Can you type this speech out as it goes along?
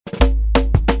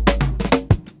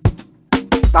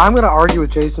I'm going to argue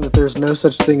with Jason that there's no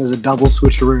such thing as a double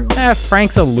switcheroo.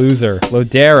 Frank's a loser.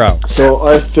 Lodero. So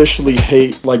I officially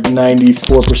hate like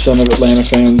 94% of Atlanta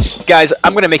fans. Guys,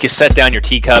 I'm going to make you set down your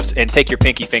teacups and take your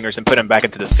pinky fingers and put them back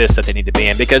into the fist that they need to be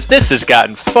in, because this has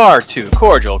gotten far too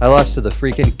cordial. I lost to the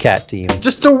freaking cat team.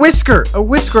 Just a whisker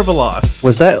of a loss.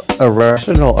 Was that a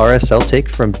rational RSL take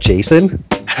from Jason?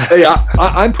 Hey,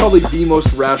 I'm probably the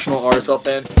most rational RSL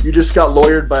fan. You just got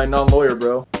lawyered by a non-lawyer,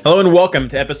 bro. Hello and welcome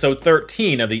to episode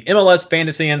 13 of the MLS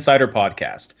Fantasy Insider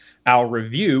Podcast, our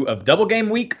review of Double Game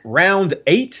Week Round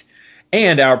 8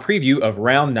 and our preview of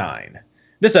Round 9.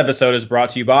 This episode is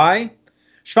brought to you by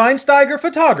Schweinsteiger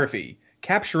Photography,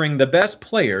 capturing the best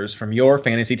players from your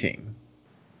fantasy team.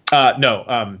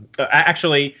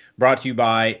 Actually brought to you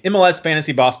by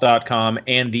MLSFantasyBoss.com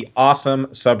and the awesome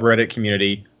subreddit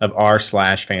community of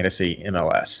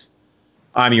r/FantasyMLS.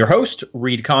 I'm your host,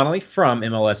 Reed Connolly from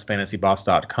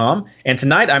MLSFantasyBoss.com, and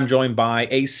tonight I'm joined by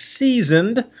a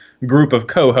seasoned group of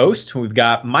co-hosts. We've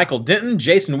got Michael Denton,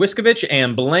 Jason Wiskovich,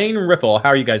 and Blaine Ripple. How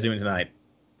are you guys doing tonight?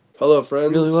 Hello,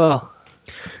 friends. Really well.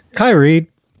 Hi, Reed.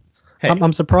 Hey.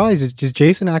 I'm surprised. Is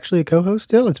Jason actually a co-host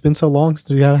still? It's been so long since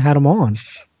we haven't had him on.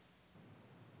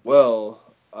 Well,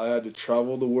 I had to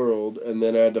travel the world, and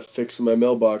then I had to fix my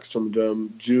mailbox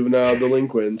from juvenile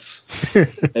delinquents,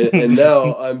 and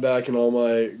now I'm back in all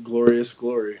my glorious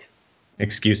glory.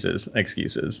 Excuses.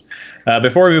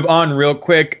 Before we move on real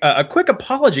quick, a quick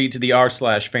apology to the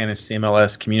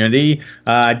r/FantasyMLS community.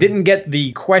 I didn't get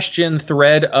the question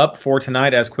thread up for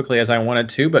tonight as quickly as I wanted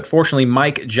to, but fortunately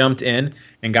Mike jumped in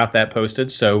and got that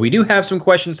posted. So we do have some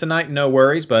questions tonight, no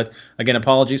worries, but again,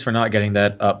 apologies for not getting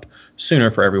that up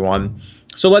sooner for everyone.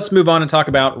 So let's move on and talk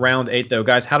about Round 8, though.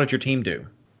 Guys, how did your team do?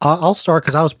 I'll start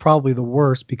because I was probably the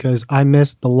worst because I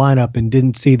missed the lineup and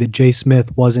didn't see that Jay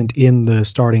Smith wasn't in the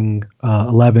starting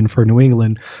 11 for New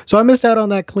England. So I missed out on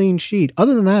that clean sheet.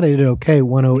 Other than that, I did okay,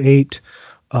 108.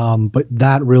 But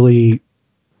that really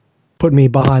put me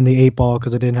behind the 8 ball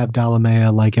because I didn't have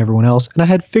Dalamea like everyone else. And I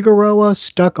had Figueroa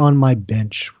stuck on my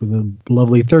bench with a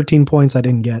lovely 13 points I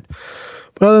didn't get.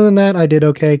 But other than that, I did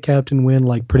okay. Captain win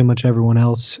like pretty much everyone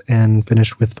else and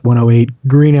finished with 108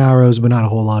 green arrows, but not a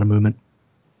whole lot of movement.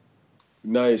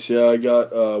 Nice. Yeah, I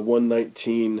got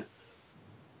 119.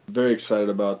 Very excited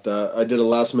about that. I did a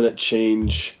last-minute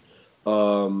change.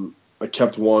 I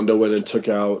kept Wando in and took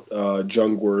out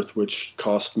Jungwirth, which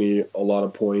cost me a lot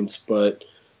of points. But,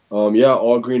 yeah,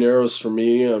 all green arrows for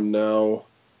me. I'm now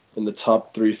in the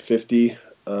top 350.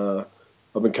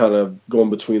 I've been kind of going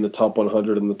between the top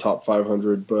 100 and the top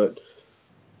 500, but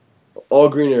all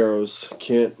green arrows.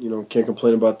 Can't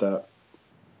complain about that.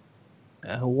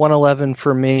 111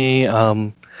 for me.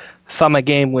 Saw my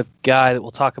game with Guy that we'll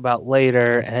talk about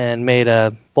later and made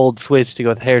a bold switch to go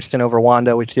with Hairston over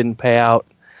Wando, which didn't pay out.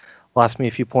 Lost me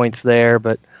a few points there,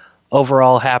 but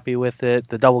overall happy with it.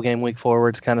 The double game week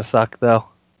forwards kind of suck, though.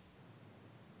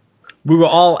 We were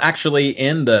all actually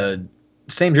in the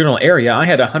same general area. I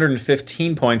had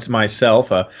 115 points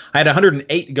myself. I had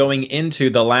 108 going into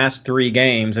the last 3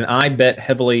 games, and I bet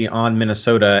heavily on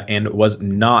Minnesota and was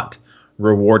not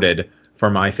rewarded for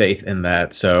my faith in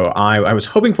that. So I was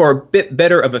hoping for a bit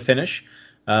better of a finish,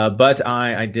 but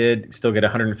I did still get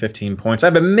 115 points. I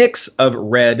have a mix of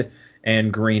red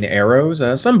and green arrows,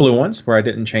 some blue ones where I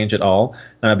didn't change at all.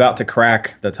 I'm about to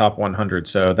crack the top 100,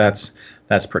 so that's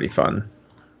pretty fun.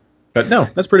 But no,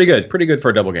 that's pretty good. Pretty good for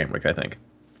a double game week, I think.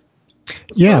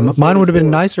 Yeah, mine would have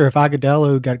been nicer if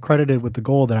Agudelo got credited with the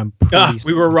goal that I'm pretty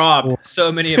we were robbed.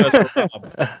 So many of us were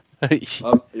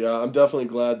robbed. Yeah, I'm definitely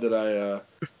glad that I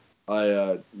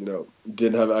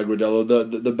didn't have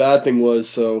Agudelo. The bad thing was,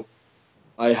 so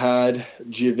I had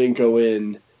Giovinco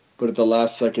in, but at the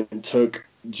last second took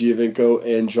Giovinco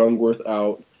and Jungwirth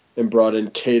out and brought in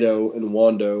Cato and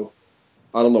Wando.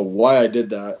 I don't know why I did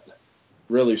that.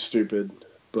 Really stupid,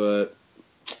 but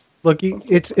look,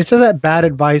 it's just that bad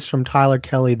advice from Tyler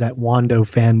Kelly, that Wando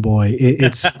fanboy.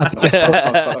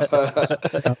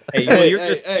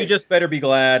 You just better be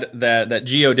glad that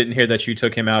Gio didn't hear that you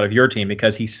took him out of your team,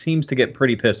 because he seems to get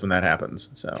pretty pissed when that happens.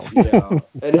 So yeah,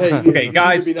 and hey, okay,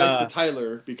 guys, be nice to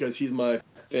Tyler because he's my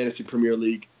Fantasy Premier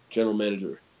League general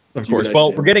manager. Of course.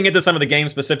 Well, we're getting into some of the game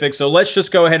specifics, so let's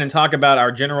just go ahead and talk about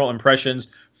our general impressions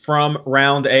from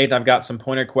Round 8. I've got some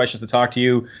pointed questions to talk to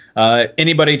you.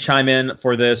 Anybody chime in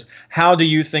for this. How do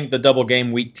you think the double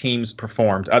game week teams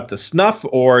performed? Up to snuff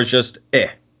or just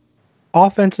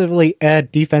Offensively,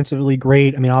 defensively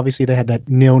great. I mean, obviously they had that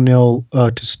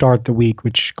 0-0 to start the week,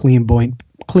 which clean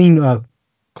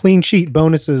sheet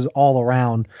bonuses all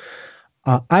around.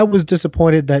 I was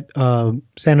disappointed that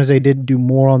San Jose didn't do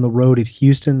more on the road at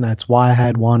Houston. That's why I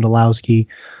had Wondolowski.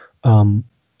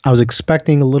 I was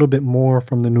expecting a little bit more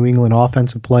from the New England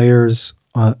offensive players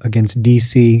against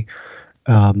DC.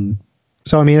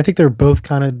 So, I mean, I think they're both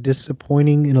kind of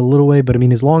disappointing in a little way, but I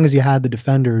mean, as long as you had the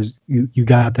defenders, you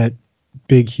got that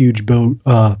big, huge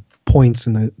points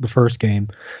in the first game.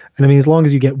 And I mean, as long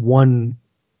as you get 1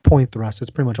 point thrust, that's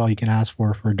pretty much all you can ask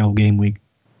for a double game week.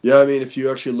 Yeah, I mean, if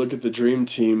you actually look at the Dream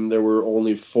Team, there were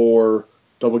only 4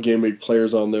 double game week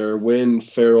players on there: Wynn,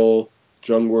 Farrell,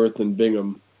 Jungwirth, and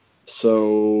Bingham.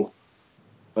 So,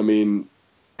 I mean,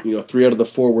 3 out of the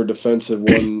 4 were defensive,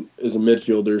 1 is a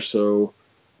midfielder. So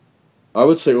I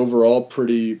would say overall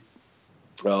pretty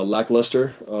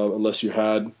lackluster unless you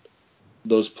had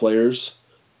those players.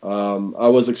 I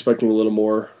was expecting a little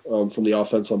more from the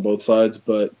offense on both sides,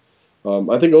 but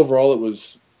I think overall it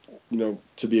was,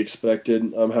 to be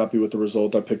expected. I'm happy with the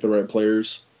result. I picked the right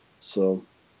players. So,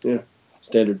 yeah,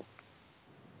 standard.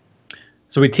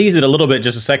 So we teased it a little bit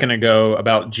just a second ago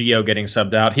about Gio getting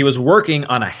subbed out. He was working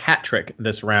on a hat trick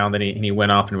this round, and he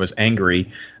went off and was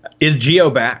angry. Is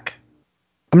Gio back?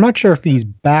 I'm not sure if he's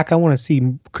back. I want to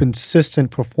see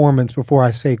consistent performance before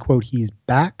I say, quote, he's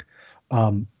back.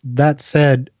 That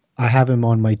said, I have him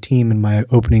on my team in my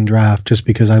opening draft just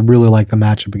because I really like the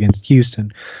matchup against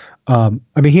Houston. I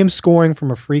mean, him scoring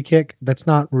from a free kick, that's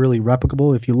not really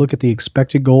replicable. If you look at the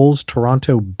expected goals,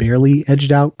 Toronto barely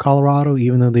edged out Colorado,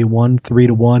 even though they won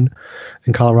 3-1,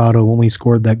 and Colorado only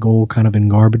scored that goal kind of in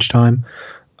garbage time.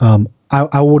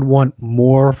 I would want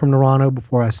more from Toronto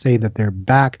before I say that they're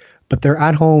back, but they're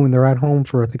at home, and they're at home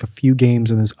for, I think, a few games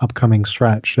in this upcoming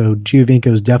stretch. So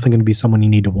Giovinco is definitely going to be someone you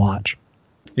need to watch.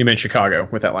 You meant Chicago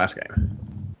with that last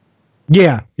game.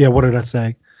 Yeah. What did I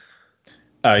say?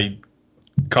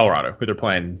 Colorado, who they're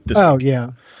playing this week.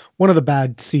 Yeah. One of the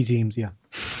bad C teams, yeah.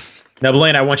 Now,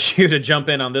 Blaine, I want you to jump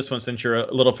in on this one since you're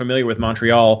a little familiar with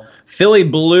Montreal. Philly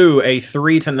blew a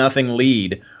 3-0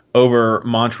 lead over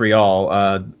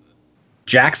Montreal.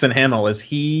 Jackson Hamel, is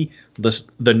he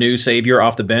the new savior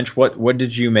off the bench? What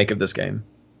did you make of this game?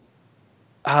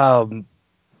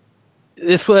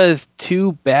 This was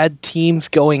 2 bad teams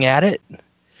going at it.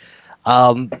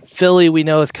 Philly, we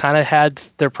know, has kind of had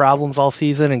their problems all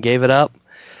season and gave it up.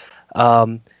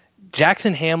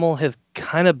 Jackson Hamel has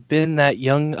kind of been that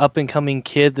young up-and-coming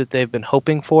kid that they've been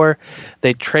hoping for.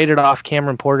 They traded off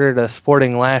Cameron Porter to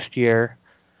Sporting last year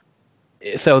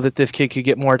so that this kid could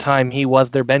get more time. He was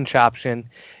their bench option.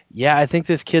 Yeah, I think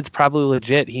this kid's probably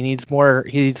legit. He needs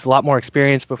a lot more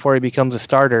experience before he becomes a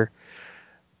starter.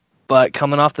 But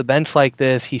coming off the bench like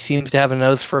this, he seems to have a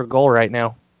nose for a goal right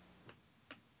now.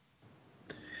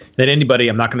 That anybody,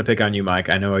 I'm not going to pick on you, Mike.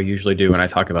 I know I usually do when I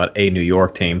talk about a New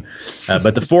York team.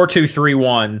 But the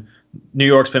 4-2-3-1, New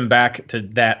York's been back to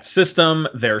that system.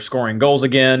 They're scoring goals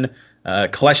again.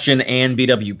 Kljestan and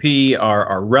BWP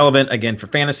are relevant again for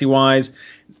fantasy-wise.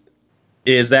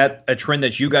 Is that a trend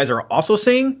that you guys are also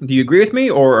seeing? Do you agree with me,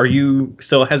 or are you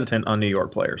still hesitant on New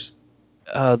York players?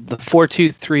 The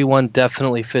 4-2-3-1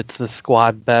 definitely fits the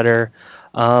squad better.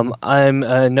 I'm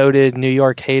a noted New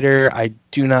York hater. I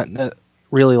do not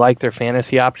really like their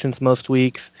fantasy options most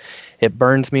weeks. It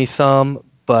burns me some,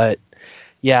 but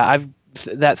yeah,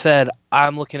 that said,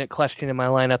 I'm looking at Kljestan in my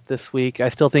lineup this week. I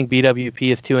still think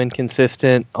BWP is too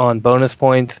inconsistent on bonus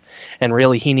points, and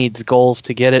really he needs goals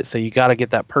to get it, so you got to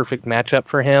get that perfect matchup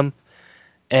for him.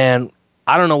 And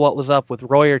I don't know what was up with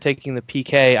Royer taking the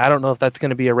PK. I don't know if that's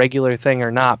going to be a regular thing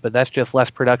or not, but that's just less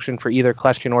production for either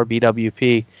Kljestan or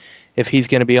BWP if he's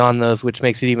going to be on those, which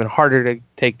makes it even harder to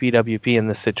take BWP in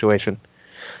this situation.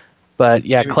 But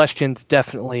yeah, Kljestan's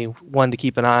definitely one to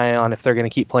keep an eye on if they're going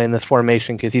to keep playing this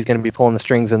formation, because he's going to be pulling the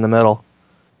strings in the middle.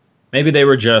 Maybe they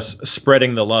were just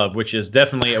spreading the love, which is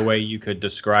definitely a way you could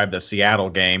describe the Seattle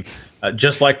game.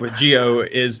 Just like with Gio,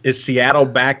 is Seattle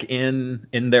back in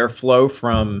their flow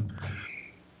from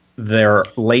their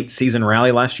late season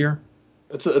rally last year?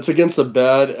 It's against a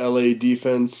bad LA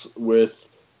defense with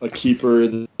a keeper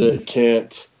that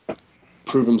can't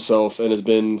prove himself and has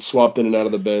been swapped in and out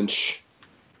of the bench,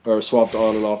 or swapped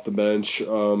on and off the bench.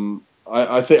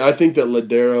 I think that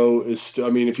Ladero is still.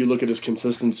 I mean, if you look at his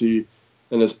consistency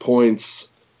and his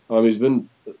points, he's been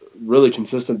really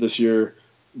consistent this year.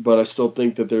 But I still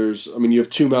think that there's. I mean, you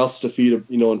have 2 mouths to feed,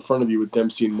 in front of you with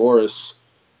Dempsey and Morris.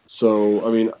 So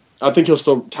I mean, I think he'll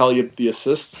still tally up the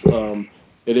assists.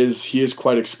 He is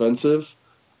quite expensive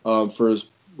for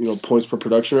his points per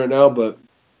production right now, but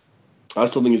I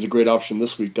still think he's a great option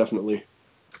this week, definitely.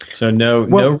 So no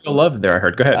real love there, I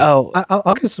heard. Go ahead. Oh,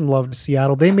 I'll give some love to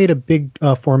Seattle. They made a big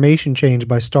formation change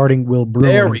by starting Will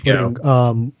Bruin and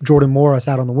putting Jordan Morris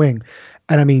out on the wing.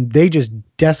 And I mean, they just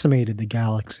decimated the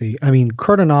Galaxy. I mean,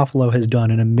 Kurt Anofalo has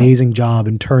done an amazing job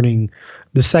in turning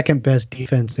the second best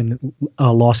defense in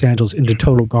Los Angeles into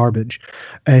total garbage.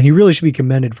 And he really should be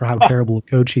commended for how terrible a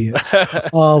coach he is.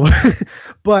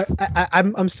 But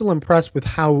I'm still impressed with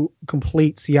how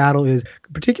complete Seattle is,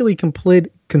 particularly complete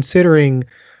considering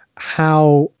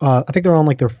how I think they're on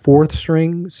like their fourth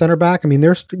string center back. I mean,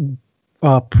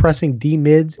 they're pressing D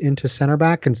mids into center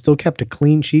back and still kept a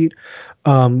clean sheet.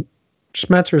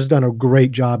 Schmetzer's done a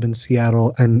great job in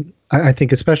Seattle, and I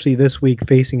think especially this week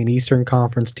facing an Eastern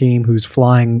Conference team who's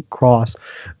flying across,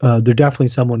 they're definitely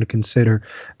someone to consider.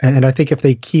 And I think if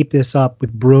they keep this up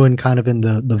with Bruin kind of in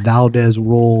the Valdez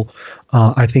role,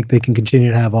 I think they can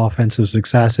continue to have offensive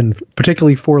success, and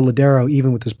particularly for Ladero,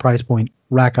 even with this price point,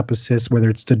 rack up assists, whether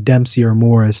it's to Dempsey or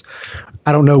Morris.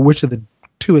 I don't know which of the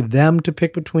two of them to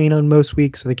pick between on most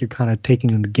weeks. I think you're kind of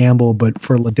taking a gamble, but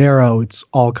for Ladero, it's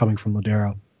all coming from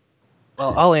Ladero.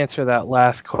 Well, I'll answer that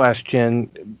last question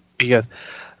because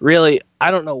really, I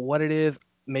don't know what it is.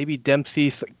 Maybe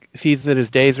Dempsey sees that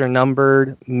his days are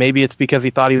numbered. Maybe it's because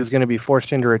he thought he was going to be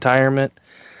forced into retirement.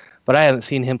 But I haven't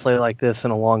seen him play like this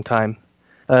in a long time.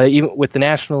 Even with the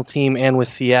national team and with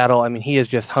Seattle, I mean, he is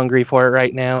just hungry for it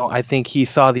right now. I think he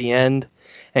saw the end,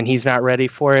 and he's not ready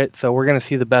for it. So we're going to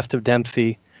see the best of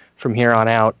Dempsey from here on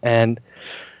out. And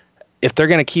if they're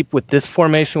going to keep with this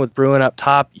formation with Bruin up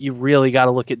top, you really got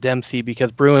to look at Dempsey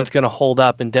because Bruin's going to hold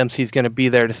up and Dempsey's going to be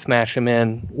there to smash him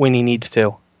in when he needs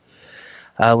to.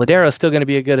 Ladero's still going to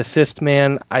be a good assist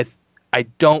man. I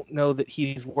don't know that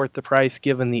he's worth the price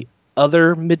given the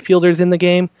other midfielders in the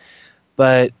game,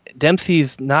 but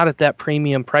Dempsey's not at that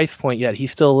premium price point yet.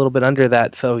 He's still a little bit under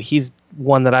that, so he's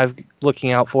one that I'm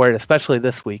looking out for it, especially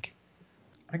this week.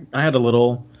 I had a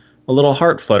little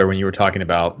heart flutter when you were talking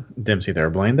about Dempsey there,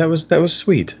 Blaine. That was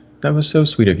sweet. That was so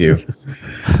sweet of you.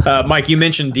 Mike, you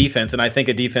mentioned defense, and I think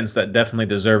a defense that definitely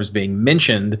deserves being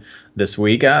mentioned this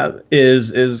week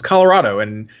is Colorado.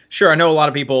 And sure, I know a lot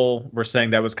of people were saying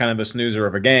that was kind of a snoozer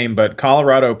of a game, but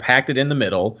Colorado packed it in the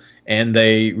middle, and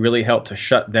they really helped to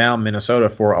shut down Minnesota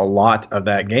for a lot of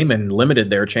that game and limited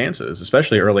their chances,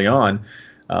 especially early on.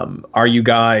 Are you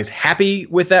guys happy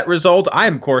with that result? I,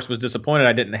 of course, was disappointed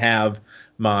I didn't have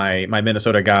my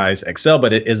Minnesota guys excel,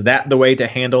 but is that the way to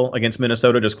handle against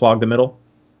Minnesota? Just clog the middle?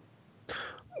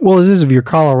 Well, this is if you're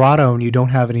Colorado and you don't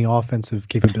have any offensive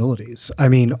capabilities. I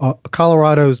mean,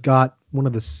 Colorado's got one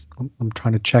of the. I'm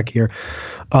trying to check here.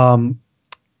 I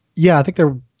think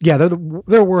they're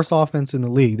the worst offense in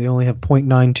the league. They only have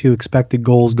 0.92 expected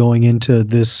goals going into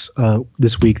this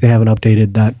week. They haven't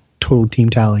updated that total team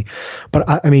tally, but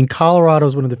I mean, Colorado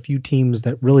is one of the few teams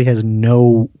that really has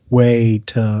no way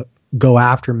to go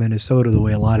after Minnesota the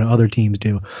way a lot of other teams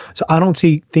do. So I don't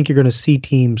think you're going to see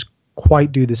teams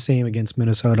quite do the same against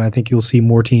Minnesota. I think you'll see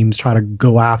more teams try to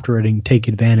go after it and take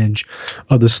advantage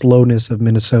of the slowness of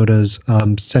Minnesota's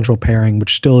central pairing,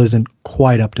 which still isn't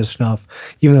quite up to snuff,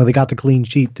 even though they got the clean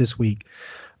sheet this week.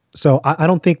 So I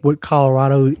don't think what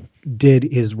Colorado did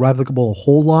is replicable a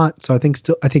whole lot. So I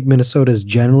think Minnesota is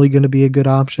generally going to be a good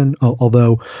option,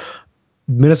 although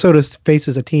Minnesota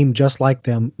faces a team just like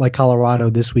them, like Colorado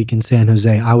this week in San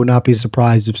Jose. I would not be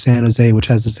surprised if San Jose, which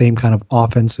has the same kind of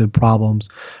offensive problems,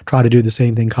 try to do the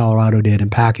same thing Colorado did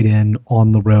and pack it in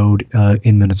on the road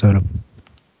in Minnesota.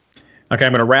 Okay,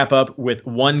 I'm going to wrap up with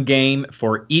one game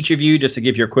for each of you just to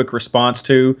give you a quick response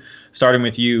to. Starting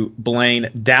with you, Blaine.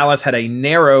 Dallas had a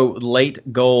narrow late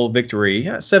goal victory,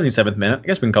 77th minute. I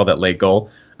guess we can call that late goal.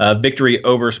 Victory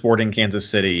over Sporting Kansas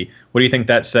City. What do you think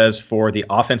that says for the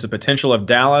offensive potential of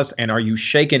Dallas, and are you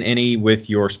shaken any with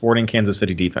your Sporting Kansas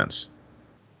City defense?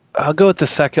 I'll go with the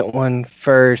second one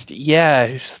first.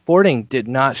 Yeah, Sporting did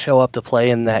not show up to play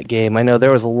in that game. I know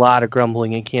there was a lot of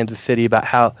grumbling in Kansas City about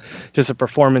how just the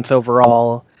performance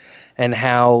overall and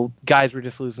how guys were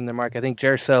just losing their mark. I think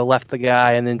Gerso left the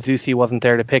guy, and then Zusi wasn't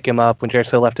there to pick him up when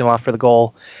Gerso left him off for the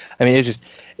goal. I mean,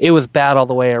 it was bad all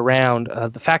the way around.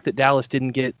 The fact that Dallas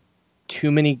didn't get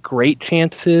too many great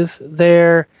chances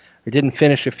there or didn't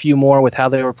finish a few more with how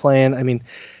they were playing, I mean,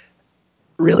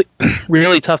 really,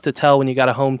 really tough to tell when you got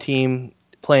a home team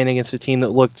playing against a team that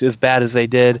looked as bad as they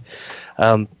did.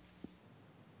 I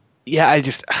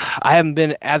haven't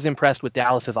been as impressed with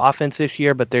Dallas's offense this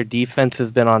year, but their defense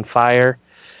has been on fire.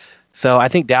 So I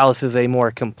think Dallas is a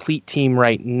more complete team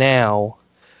right now,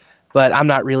 but I'm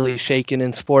not really shaken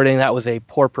in Sporting. That was a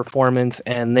poor performance,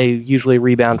 and they usually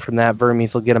rebound from that.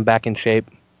 Vermes will get them back in shape.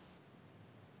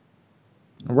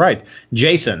 All right.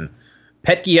 Jason,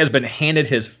 Petke has been handed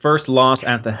his first loss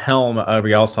at the helm of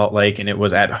Real Salt Lake, and it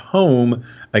was at home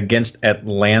against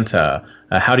Atlanta.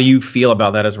 How do you feel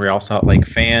about that as a Real Salt Lake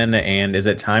fan? And is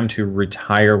it time to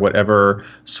retire whatever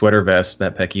sweater vest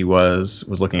that Petke was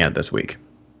looking at this week?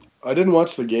 I didn't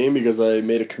watch the game because I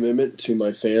made a commitment to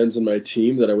my fans and my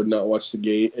team that I would not watch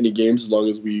any games as long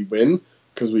as we win,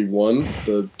 because we won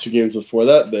the 2 games before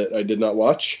that I did not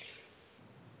watch.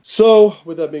 So,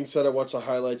 with that being said, I watched the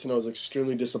highlights and I was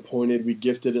extremely disappointed. We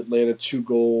gifted Atlanta 2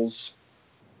 goals,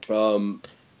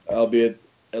 albeit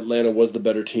Atlanta was the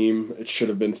better team. It should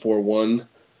have been 4-1.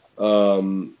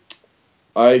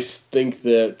 I think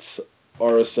that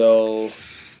RSL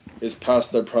is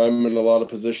past their prime in a lot of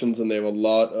positions, and they have a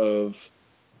lot of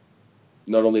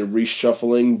not only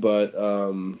reshuffling, but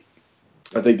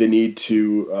I think they need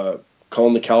to call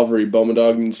in the cavalry.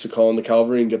 Bomendog needs to call in the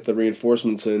cavalry and get the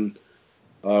reinforcements in.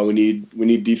 We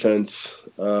need defense.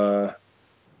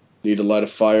 Need to light a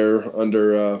fire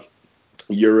under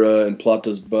Yura and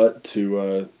Plata's butt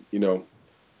to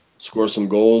score some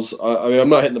goals. I mean, I'm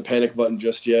not hitting the panic button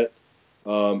just yet.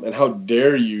 And how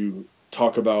dare you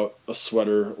talk about a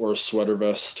sweater or a sweater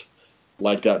vest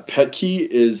like that? Petke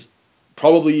is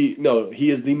he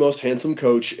is the most handsome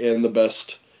coach and the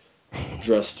best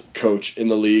dressed coach in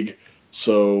the league.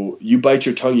 So you bite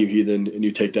your tongue, you heathen, and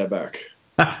you take that back.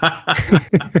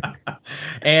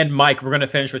 And Mike, we're going to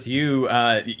finish with you.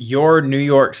 Your New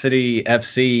York City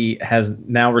FC has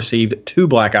now received 2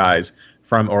 black eyes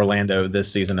from Orlando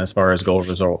this season as far as goal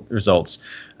results.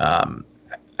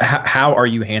 How are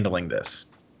you handling this?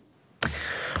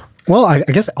 Well, I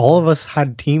guess all of us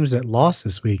had teams that lost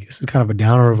this week. This is kind of a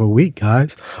downer of a week,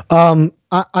 guys.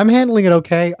 I'm handling it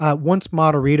okay. Once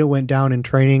Matarrita went down in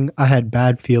training, I had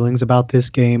bad feelings about this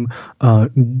game.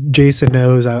 Jason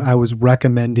knows I was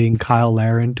recommending Kyle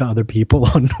Larin to other people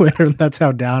on Twitter. That's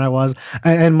how down I was.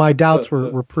 And my doubts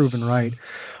were proven right.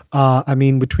 I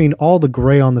mean, between all the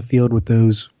gray on the field with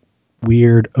those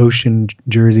weird ocean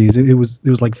jerseys, it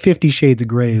was like 50 shades of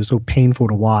gray. It was so painful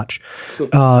to watch.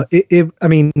 I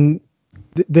mean,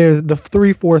 the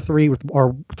 3-4-3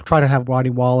 or try to have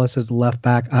Rodney Wallace as the left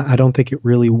back. I don't think it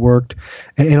really worked.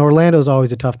 And Orlando is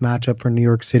always a tough matchup for New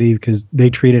York City because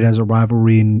they treat it as a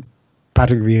rivalry, and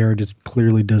Patrick Vieira just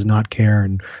clearly does not care,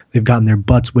 and they've gotten their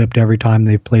butts whipped every time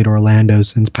they've played Orlando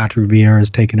since Patrick Vieira has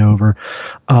taken over.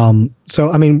 So,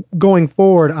 I mean, going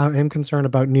forward, I am concerned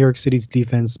about New York City's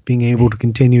defense being able to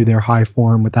continue their high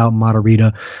form without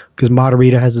Matarrita, because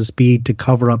Matarrita has the speed to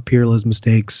cover up Pirlo's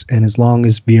mistakes, and as long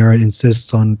as Vieira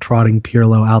insists on trotting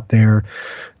Pirlo out there,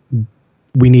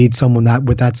 we need someone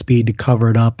with that speed to cover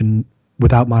it up, and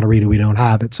without Matarrita, we don't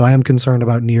have it. So I am concerned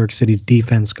about New York City's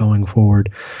defense going forward.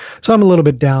 So I'm a little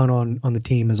bit down on the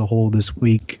team as a whole this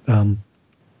week. We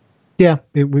got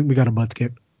a butt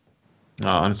kicked. Oh,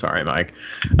 I'm sorry, Mike.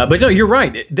 But no, you're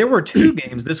right. There were 2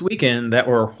 games this weekend that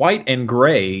were white and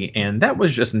gray, and that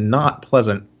was just not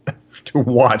pleasant to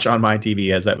watch on my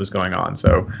TV as that was going on.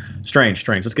 So strange.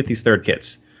 Let's get these third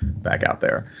kits back out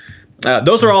there.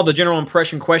 Those are all the general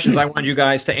impression questions I wanted you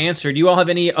guys to answer. Do you all have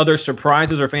any other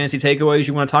surprises or fantasy takeaways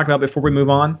you want to talk about before we move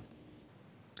on?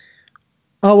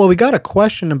 Oh, well, we got a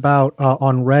question about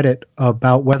on Reddit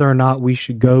about whether or not we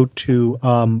should go to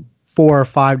 4 or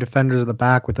 5 defenders at the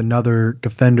back with another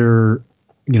defender,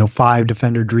 5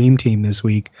 defender dream team this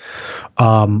week.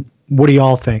 What do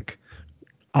y'all think?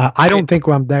 I don't think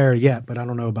I'm there yet, but I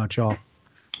don't know about y'all.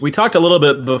 We talked a little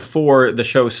bit before the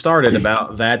show started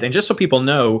about that, and just so people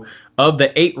know, of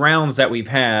the 8 rounds that we've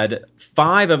had,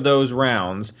 5 of those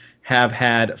rounds have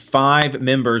had 5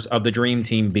 members of the Dream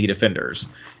Team be defenders,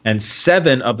 and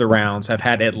 7 of the rounds have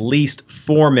had at least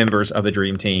 4 members of the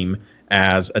Dream Team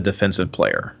as a defensive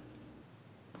player.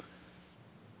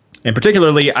 And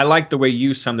particularly, I like the way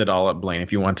you summed it all up, Blaine,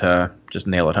 if you want to just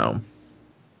nail it home.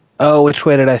 Oh, which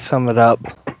way did I sum it up?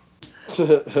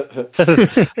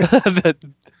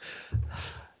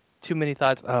 Too many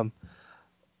thoughts.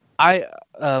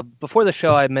 Before the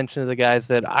show, I mentioned to the guys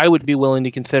that I would be willing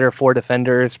to consider 4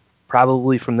 defenders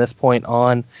probably from this point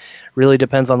on. Really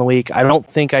depends on the week. I don't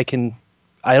think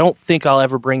I'll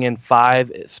ever bring in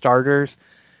 5 starters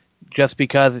just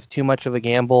because it's too much of a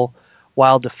gamble.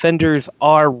 While defenders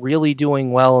are really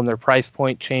doing well and their price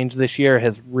point change this year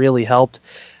has really helped,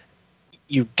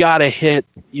 you've got to hit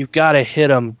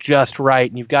them just right,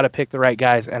 and you've got to pick the right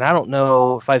guys. And I don't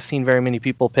know if I've seen very many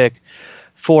people pick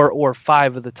 4 or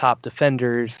 5 of the top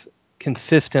defenders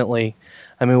consistently.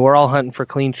 I mean, we're all hunting for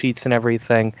clean sheets and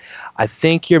everything. I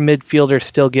think your midfielders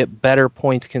still get better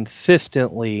points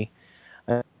consistently.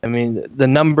 I mean, the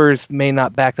numbers may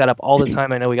not back that up all the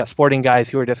time. I know we got sporting guys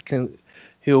who are just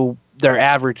who their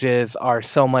averages are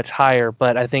so much higher,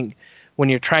 but I think when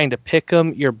you're trying to pick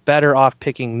them, you're better off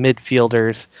picking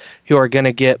midfielders who are going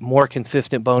to get more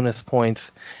consistent bonus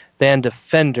points than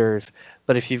defenders.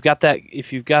 But if you've got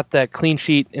that clean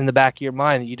sheet in the back of your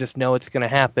mind that you just know it's going to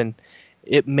happen,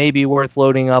 it may be worth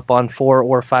loading up on 4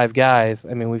 or 5 guys.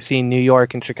 I mean, we've seen New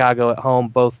York and Chicago at home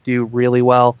both do really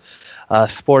well.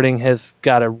 Sporting has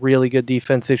got a really good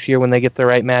defense this year when they get the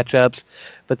right matchups.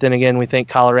 But then again, we think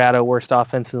Colorado, worst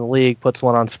offense in the league, puts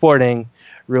one on Sporting,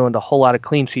 ruined a whole lot of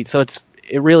clean sheets. So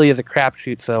it really is a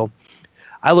crapshoot. So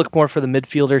I look more for the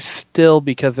midfielders still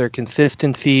because their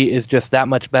consistency is just that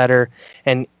much better,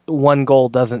 and one goal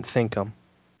doesn't sink them.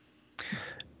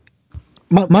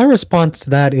 My response to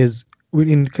that is,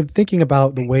 in thinking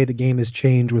about the way the game has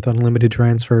changed with unlimited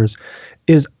transfers,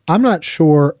 is I'm not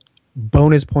sure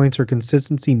bonus points or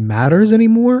consistency matters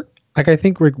anymore. Like, I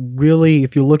think really,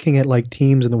 if you're looking at like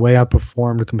teams and the way I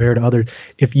performed compared to others,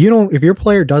 if your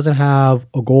player doesn't have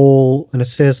a goal, an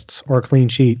assist, or a clean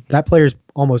sheet, that player's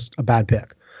almost a bad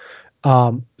pick.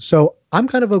 So I'm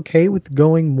kind of okay with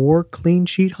going more clean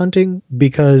sheet hunting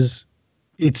because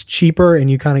it's cheaper and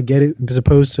you kind of get it, as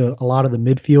opposed to a lot of the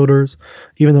midfielders.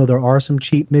 Even though there are some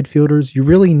cheap midfielders, you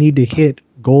really need to hit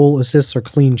goal, assists, or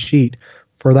clean sheet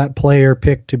for that player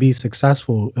pick to be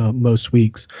successful most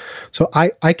weeks. So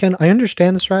I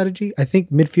understand the strategy. I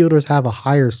think midfielders have a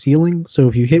higher ceiling. So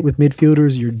if you hit with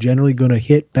midfielders, you're generally going to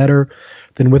hit better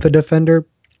than with a defender,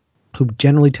 who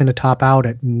generally tend to top out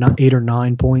at 8 or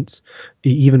 9 points,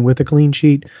 even with a clean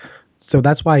sheet. So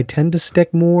that's why I tend to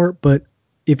stick more. But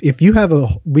if you have a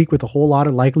week with a whole lot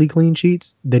of likely clean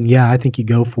sheets, then yeah, I think you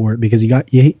go for it, because you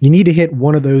need to hit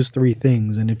one of those 3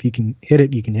 things. And if you can hit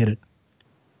it, you can hit it.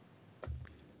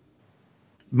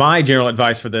 My general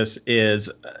advice for this is,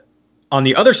 on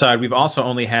the other side, we've also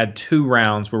only had 2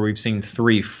 rounds where we've seen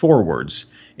 3 forwards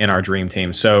in our dream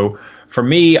team. So for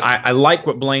me, I like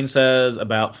what Blaine says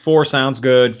about 4 sounds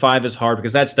good, 5 is hard,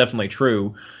 because that's definitely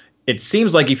true. It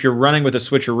seems like if you're running with a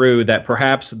switcheroo, that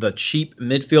perhaps the cheap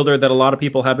midfielder that a lot of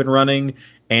people have been running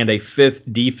and a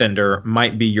 5th defender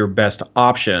might be your best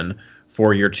option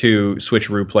for your 2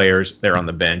 switcheroo players there on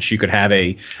the bench. You could have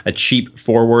a cheap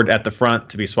forward at the front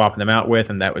to be swapping them out with,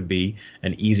 and that would be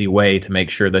an easy way to make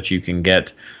sure that you can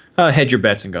get hedge your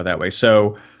bets and go that way.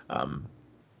 So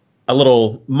a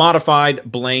little modified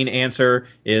Blaine answer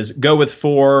is go with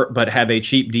 4, but have a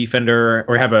cheap defender,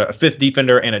 or have a 5th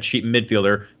defender and a cheap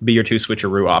midfielder be your 2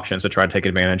 switcheroo options to try to take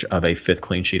advantage of a 5th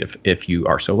clean sheet if you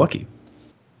are so lucky.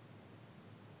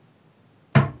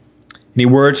 Any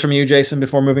words from you, Jason,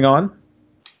 before moving on?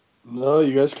 No,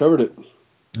 you guys covered it.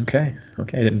 Okay.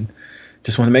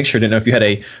 Just want to make sure. Didn't know if you had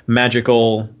a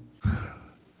magical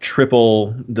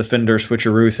triple defender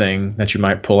switcheroo thing that you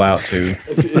might pull out to.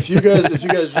 If you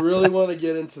guys really want to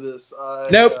get into this,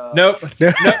 Nope.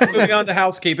 Moving on to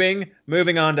housekeeping.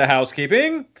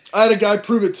 I had a guy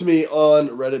prove it to me on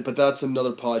Reddit, but that's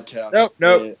another podcast.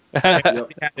 Nope. And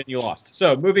you lost.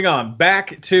 So moving on,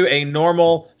 back to a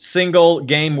normal single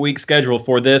game week schedule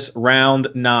for this round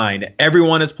 9.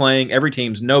 Everyone is playing. Every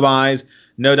team's no buys,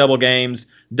 no double games.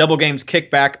 Double games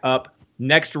kick back up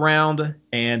next round,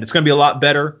 and it's going to be a lot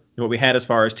better than what we had as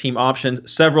far as team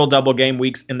options. Several double game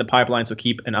weeks in the pipeline, so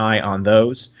keep an eye on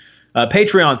those.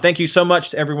 Patreon, thank you so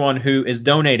much to everyone who is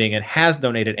donating and has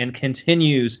donated and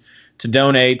continues to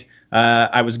donate.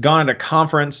 I was gone at a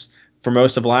conference for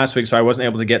most of last week, so I wasn't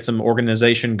able to get some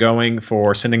organization going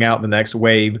for sending out the next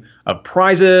wave of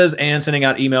prizes and sending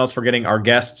out emails for getting our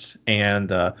guests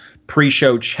and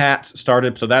pre-show chats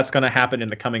started. So that's going to happen in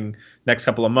the coming next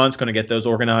couple of months. Going to get those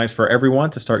organized for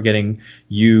everyone to start getting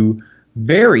you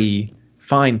very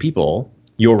fine people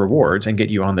your rewards and get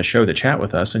you on the show to chat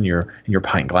with us, and your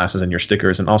pint glasses and your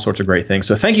stickers and all sorts of great things.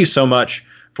 So thank you so much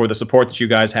for the support that you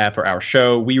guys have for our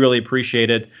show. We really appreciate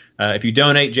it. If you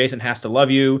donate, Jason has to love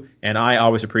you, and I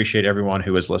always appreciate everyone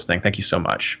who is listening. Thank you so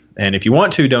much. And if you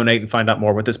want to donate and find out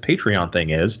more what this Patreon thing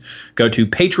is, go to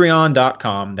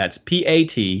patreon.com. That's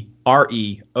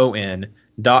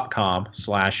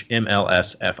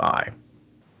patreon.com/MLSFI.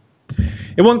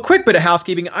 And one quick bit of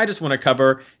housekeeping I just want to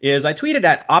cover is I tweeted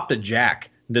at OptaJack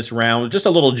this round, just a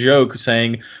little joke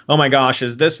saying, oh my gosh,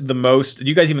 is this the most, do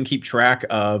you guys even keep track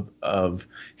of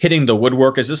hitting the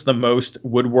woodwork? Is this the most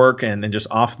woodwork and just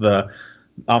off the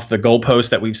goalpost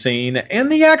that we've seen?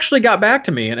 And they actually got back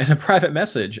to me in a private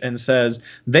message and says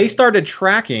they started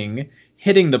tracking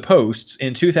hitting the posts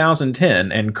in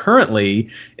 2010, and currently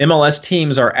MLS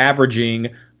teams are averaging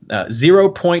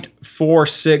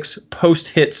 0.46 post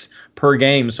hits per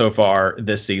game so far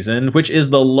this season, which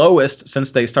is the lowest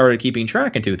since they started keeping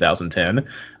track in 2010.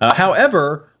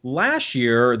 However, Last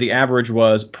year, the average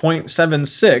was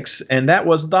 0.76, and that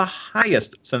was the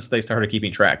highest since they started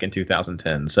keeping track in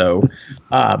 2010. So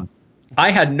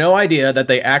I had no idea that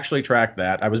they actually tracked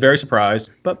that. I was very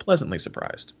surprised, but pleasantly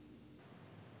surprised.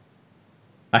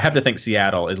 I have to think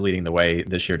Seattle is leading the way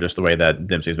this year, just the way that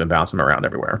Dempsey's been bouncing them around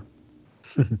everywhere.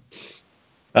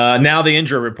 Now the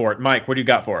injury report. Mike, what do you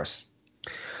got for us?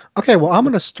 Okay, well, I'm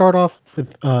going to start off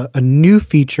with a new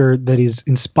feature that is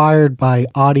inspired by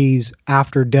Audie's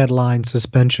after deadline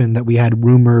suspension that we had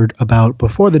rumored about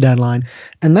before the deadline,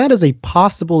 and that is a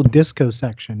possible disco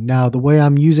section. Now, the way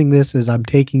I'm using this is I'm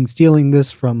stealing this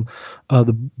from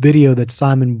the video that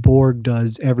Simon Borg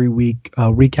does every week,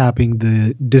 recapping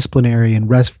the disciplinary and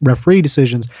referee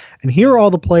decisions, and here are all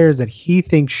the players that he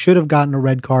thinks should have gotten a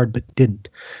red card but didn't.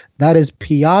 That is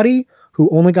Piatti, who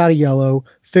only got a yellow,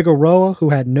 Figueroa, who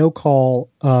had no foul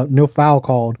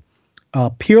called,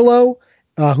 Pirlo,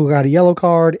 who got a yellow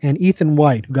card, and Ethan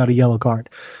White, who got a yellow card.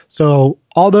 So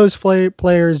all those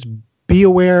players, be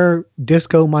aware,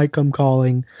 disco might come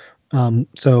calling.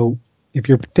 So if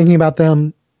you're thinking about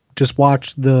them, just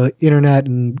watch the internet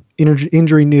and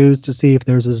injury news to see if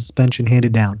there's a suspension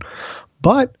handed down.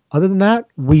 But other than that,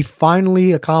 we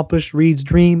finally accomplished Reed's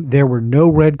dream. There were no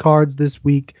red cards this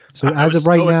week. So as of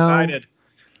right now, excited.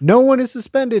 No one is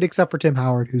suspended except for Tim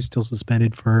Howard, who's still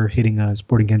suspended for hitting a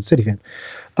Sporting Kansas City fan.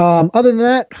 Other than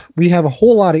that, we have a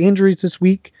whole lot of injuries this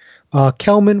week.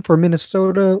 Kelman for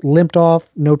Minnesota limped off,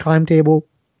 no timetable.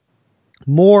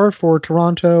 Moore for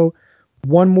Toronto,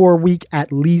 one more week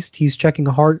at least. He's checking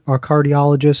a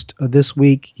cardiologist this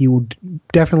week. He will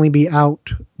definitely be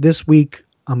out this week.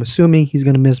 I'm assuming he's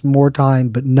going to miss more time,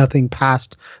 but nothing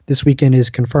past this weekend is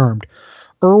confirmed.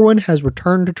 Irwin has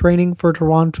returned to training for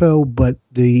Toronto, but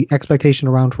the expectation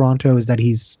around Toronto is that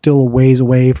he's still a ways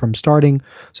away from starting,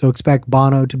 so expect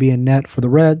Bono to be in net for the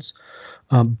Reds.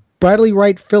 Bradley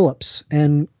Wright Phillips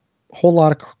and a whole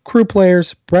lot of Crew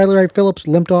players. Bradley Wright Phillips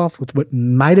limped off with what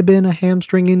might have been a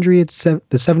hamstring injury at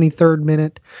the 73rd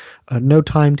minute. No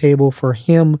timetable for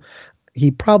him.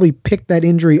 He probably picked that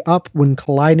injury up when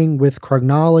colliding with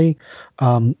Crognali.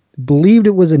 Believed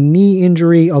it was a knee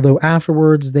injury, although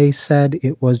afterwards they said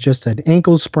it was just an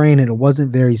ankle sprain and it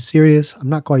wasn't very serious. I'm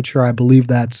not quite sure I believe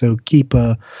that, so keep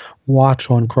a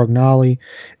watch on Crognali.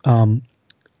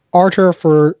 Arter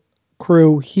for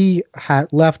Crew, he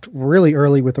had left really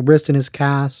early with a wrist in his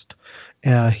cast.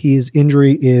 His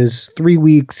injury is 3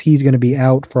 weeks. He's going to be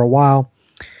out for a while.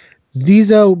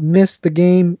 Zizou missed the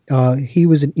game. He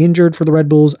was injured for the Red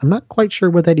Bulls. I'm not quite sure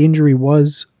what that injury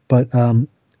was, but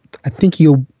I think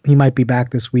he might be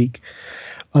back this week.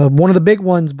 One of the big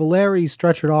ones, Valeri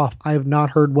stretchered off. I have not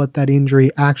heard what that injury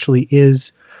actually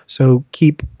is, so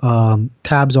keep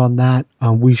tabs on that.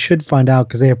 We should find out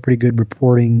because they have pretty good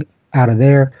reporting out of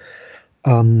there.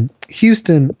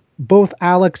 Houston, both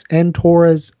Alex and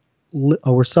Torres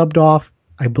were subbed off.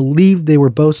 I believe they were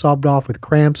both subbed off with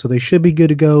cramps, so they should be good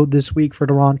to go this week for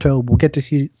Toronto. We'll get to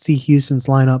see Houston's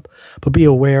lineup, but be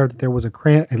aware that there was a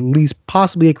cramp, at least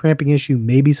possibly a cramping issue,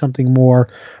 maybe something more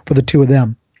for the two of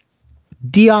them.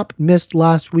 Diop missed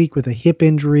last week with a hip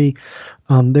injury.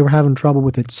 They were having trouble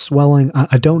with it swelling.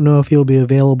 I don't know if he'll be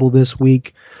available this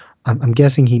week. I'm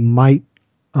guessing he might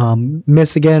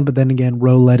miss again, but then again,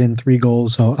 Rowe let in 3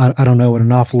 goals, so I don't know what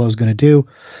Anofalo is going to do.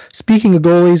 Speaking of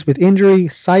goalies with injury,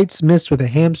 Seitz missed with a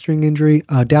hamstring injury.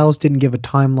 Dallas didn't give a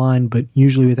timeline, but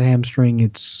usually with a hamstring,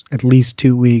 it's at least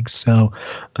 2 weeks, so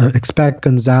expect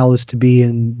Gonzalez to be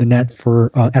in the net for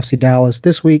FC Dallas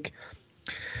this week.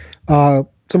 Some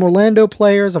Orlando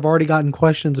players, I've already gotten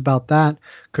questions about that.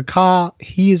 Kaká,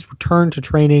 he has returned to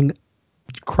training.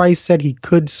 Christ said he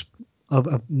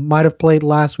might have played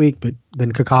last week, but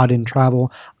then Kaká didn't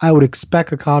travel. I would expect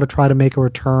Kaká to try to make a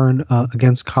return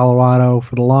against Colorado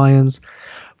for the Lions.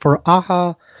 For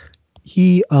Aja,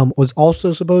 he was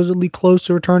also supposedly close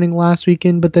to returning last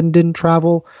weekend, but then didn't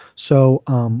travel. So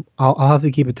I'll have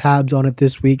to keep tabs on it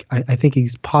this week. I think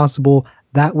he's possible.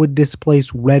 That would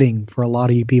displace Redding for a lot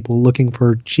of you people looking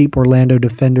for cheap Orlando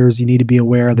defenders. You need to be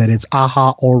aware that it's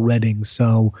Aja or Redding.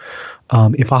 So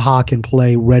if Aja can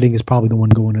play, Redding is probably the one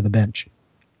going to the bench.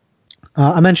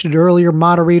 I mentioned it earlier,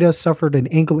 Matarrita suffered an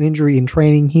ankle injury in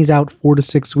training. He's out 4 to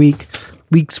 6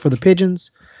 weeks for the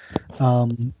Pigeons.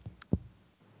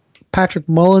 Patrick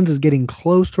Mullins is getting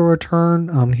close to a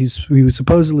return. He was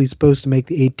supposedly supposed to make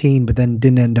the 18, but then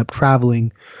didn't end up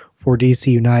traveling for DC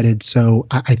United. So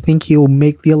I think he'll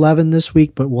make the 11 this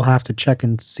week, but we'll have to check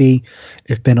and see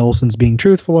if Ben Olsen's being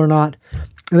truthful or not.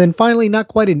 And then finally, not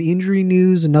quite an injury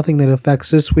news and nothing that affects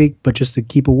this week, but just to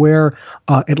keep aware,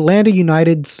 Atlanta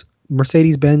United's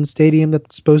Mercedes-Benz Stadium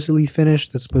that's supposedly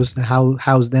finished, that's supposed to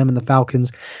house them and the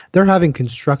Falcons. They're having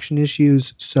construction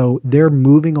issues, so they're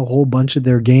moving a whole bunch of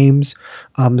their games.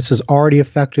 This has already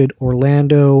affected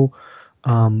Orlando,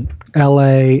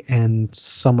 LA, and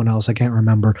someone else I can't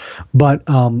remember. But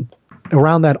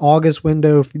around that August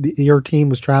window, if your team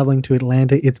was traveling to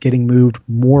Atlanta, it's getting moved.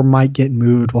 More might get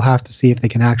moved. We'll have to see if they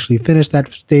can actually finish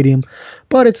that stadium.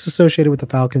 But it's associated with the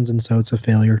Falcons, and so it's a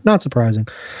failure. Not surprising.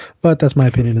 But that's my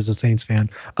opinion as a Saints fan.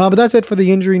 But that's it for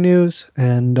the injury news.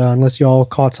 And unless y'all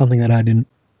caught something that I didn't.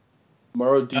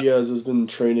 Mauro Diaz has been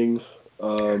training,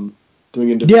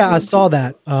 doing Yeah, I saw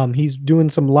that. He's doing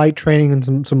some light training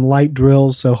and some light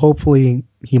drills, so hopefully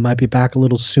he might be back a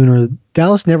little sooner.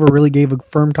 Dallas never really gave a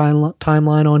firm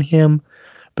timeline on him,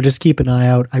 but just keep an eye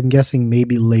out. I'm guessing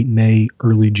maybe late May,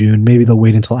 early June. Maybe they'll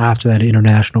wait until after that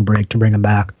international break to bring him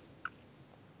back.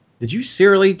 Did you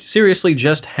seriously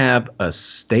just have a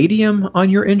stadium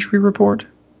on your injury report?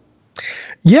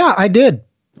 Yeah, I did.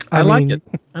 I like it.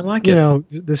 You know,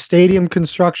 the stadium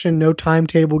construction, no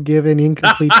timetable given,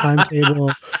 incomplete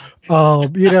timetable.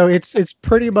 You know, it's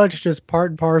pretty much just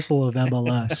part and parcel of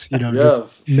MLS. You know,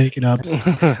 just making up.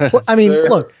 I mean,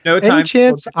 look, any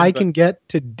chance I can get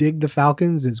to dig the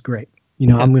Falcons is great. You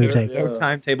know, I'm going to take it. No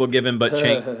timetable given, but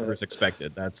changes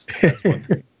expected. That's one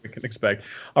thing we can expect.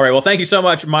 All right. Well, thank you so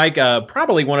much, Mike.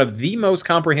 Probably one of the most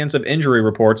comprehensive injury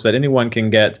reports that anyone can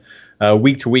get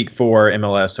week to week for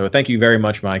MLS. So thank you very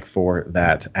much, Mike, for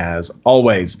that as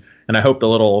always. And I hope the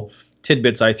little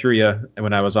tidbits I threw you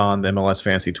when I was on the MLS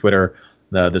Fantasy Twitter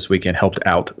this weekend helped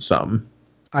out some.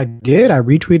 I did. I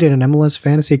retweeted an MLS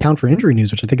Fantasy account for injury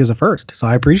news, which I think is a first. So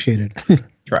I appreciate it.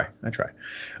 I try.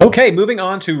 Okay, moving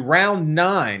on to round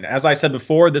 9. As I said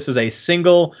before, this is a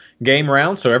single game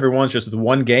round, so everyone's just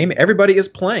one game. Everybody is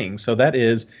playing, so that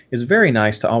is very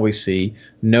nice to always see.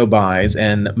 No buys.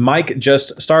 And Mike,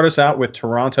 just start us out with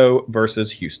Toronto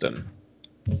versus Houston.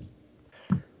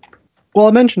 Well,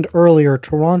 I mentioned earlier,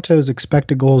 Toronto's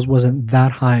expected goals wasn't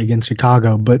that high against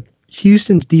Chicago, but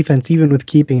Houston's defense, even with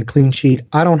keeping a clean sheet,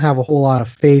 I don't have a whole lot of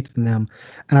faith in them.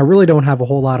 And I really don't have a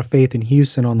whole lot of faith in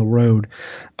Houston on the road.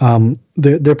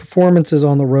 Their performances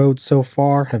on the road so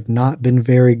far have not been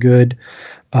very good.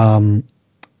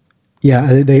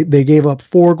 They gave up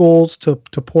 4 goals to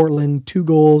Portland, 2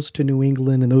 goals to New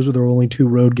England, and those are their only 2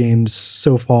 road games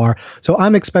so far. So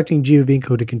I'm expecting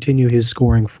Giovinco to continue his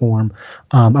scoring form.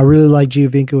 I really like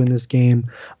Giovinco in this game.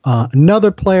 Another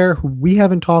player who we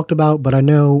haven't talked about, but I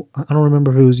don't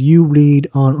remember if it was you, Reed,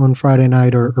 on Friday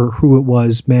night or who it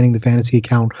was manning the fantasy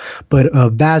account, but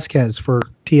Vasquez for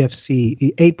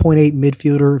TFC, 8.8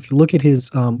 midfielder. If you look at his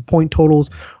point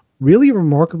totals, really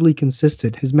remarkably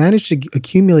consistent, has managed to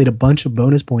accumulate a bunch of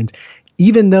bonus points,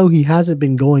 even though he hasn't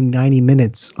been going 90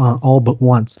 minutes all but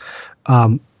once.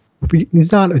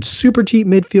 He's not a super cheap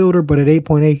midfielder, but at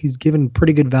 8.8, he's given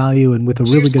pretty good value, and with a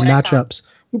really good matchups.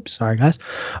 Oops, sorry, guys.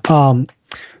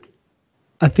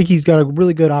 I think he's got a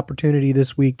really good opportunity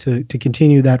this week to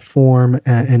continue that form,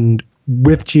 and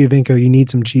with Giovinco, you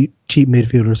need some cheap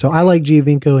midfielders. So I like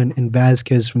Giovinco and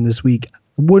Vasquez from this week.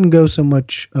 I wouldn't go so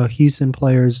much Houston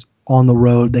players on the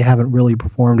road. They haven't really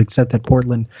performed, except at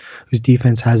Portland, whose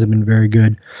defense hasn't been very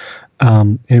good.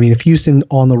 If Houston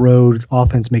on the road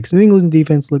offense makes New England's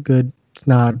defense look good, it's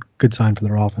not a good sign for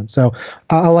their offense. So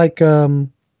I like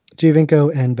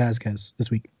Giovinco and Vasquez this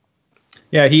week.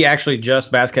 Yeah,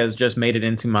 Vasquez just made it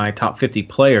into my top 50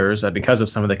 players because of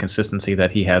some of the consistency that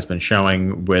he has been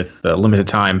showing with the limited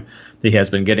time that he has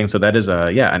been getting. So that is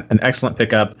an excellent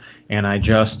pickup. And I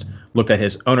just looked at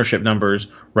his ownership numbers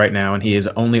right now, and he is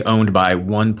only owned by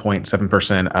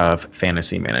 1.7% of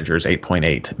fantasy managers,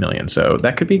 8.8 million. So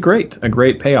that could be a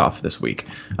great payoff this week.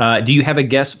 Do you have a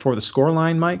guess for the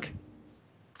scoreline, Mike?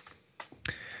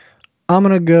 I'm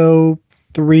going to go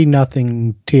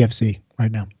 3-0 TFC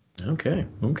right now. Okay.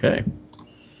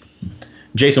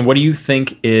 Jason, what do you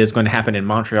think is going to happen in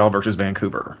Montreal versus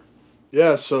Vancouver?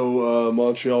 Yeah, so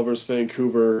Montreal versus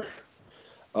Vancouver.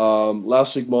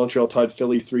 Last week, Montreal tied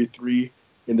Philly 3-3,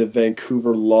 and then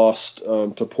Vancouver lost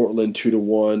to Portland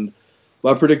 2-1.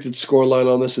 My predicted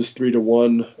scoreline on this is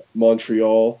 3-1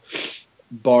 Montreal,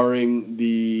 barring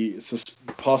the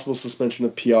possible suspension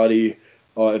of Piatti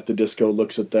if the Disco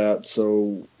looks at that.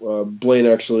 So Blaine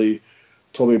actually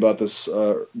told me about this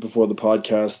before the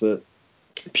podcast, that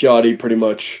Piatti pretty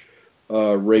much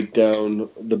raked down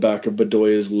the back of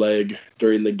Bedoya's leg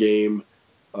during the game,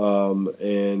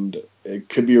 and it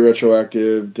could be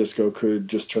retroactive. Disco could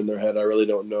just turn their head. I really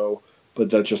don't know, but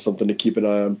that's just something to keep an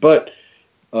eye on. But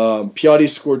Piatti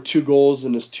scored 2 goals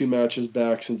in his 2 matches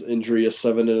back since injury, a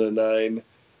 7 and a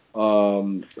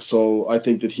 9. So I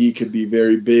think that he could be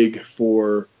very big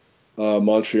for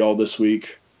Montreal this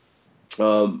week.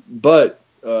 But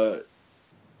Freddie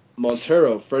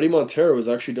Montero has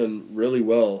actually done really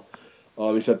well.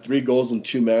 He's had 3 goals in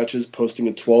 2 matches, posting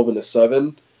a 12 and a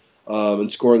 7,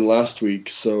 and scoring last week.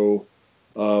 So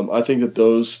I think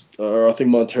I think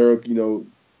Montero,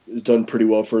 has done pretty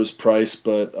well for his price.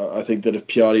 But I think that if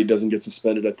Piatti doesn't get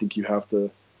suspended, I think he has to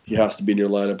be in your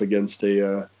lineup against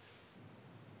a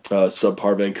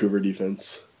subpar Vancouver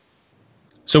defense.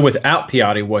 So without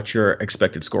Piatti, what's your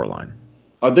expected scoreline?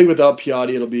 I think without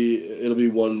Piatti, it'll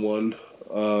be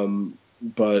 1-1.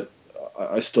 But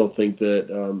I still think that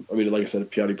like I said, if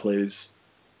Piatti plays,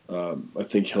 I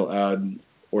think he'll add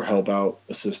or help out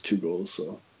assist 2 goals.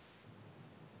 So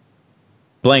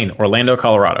Blaine, Orlando,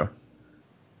 Colorado.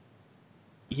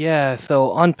 Yeah,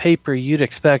 so on paper, you'd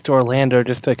expect Orlando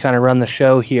just to kind of run the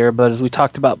show here, but as we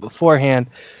talked about beforehand,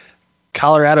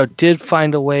 Colorado did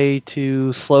find a way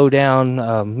to slow down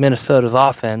Minnesota's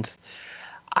offense.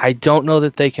 I don't know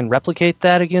that they can replicate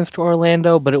that against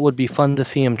Orlando, but it would be fun to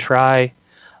see them try.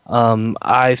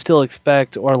 I still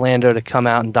expect Orlando to come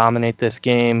out and dominate this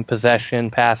game, possession,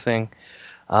 passing.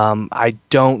 I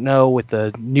don't know with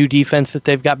the new defense that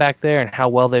they've got back there and how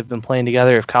well they've been playing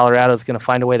together if Colorado's going to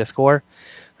find a way to score.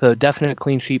 So definite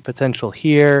clean sheet potential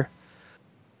here.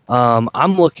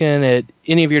 I'm looking at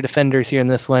any of your defenders here in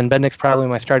this one. Bednick's probably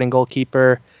my starting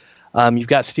goalkeeper. You've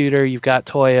got Studer, you've got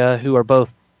Toya, who are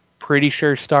both pretty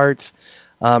sure starts.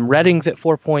 Redding's at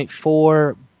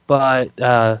 4.4, but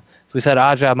as we said,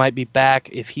 Aja might be back.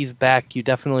 If he's back, you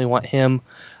definitely want him.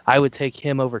 I would take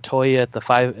him over Toya at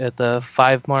the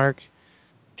 5 mark.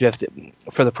 Just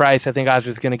for the price, I think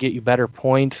Aja's going to get you better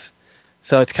points.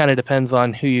 So it kind of depends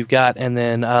on who you've got, and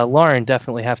then Lauren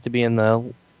definitely has to be on the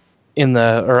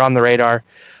radar.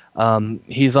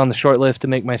 He's on the short list to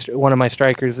make one of my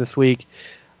strikers this week.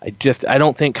 I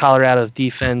don't think Colorado's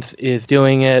defense is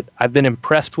doing it. I've been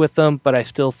impressed with them, but I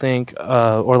still think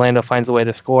Orlando finds a way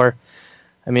to score.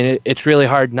 I mean, it's really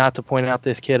hard not to point out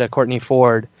this kid, Courtney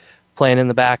Ford, playing in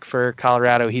the back for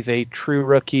Colorado. He's a true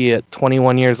rookie at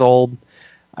 21 years old.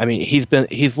 I mean,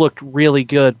 he's looked really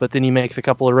good, but then he makes a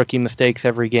couple of rookie mistakes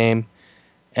every game,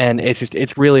 and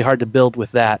it's really hard to build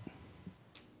with that.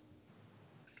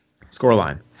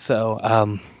 Scoreline.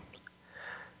 So,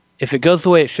 if it goes the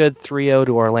way it should, 3-0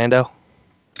 to Orlando.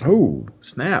 Oh,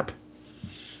 snap.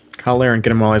 Kyle Laren,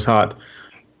 get him while he's hot.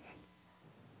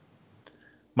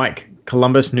 Mike,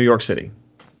 Columbus, New York City.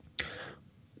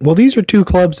 Well, these are 2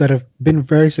 clubs that have been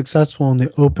very successful in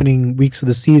the opening weeks of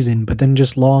the season, but then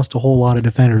just lost a whole lot of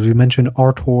defenders. We mentioned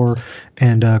Artur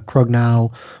and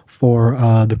Crugnal for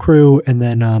the Crew, and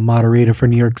then Moderita for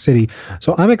New York City.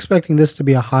 So I'm expecting this to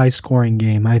be a high-scoring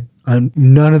game.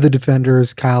 None of the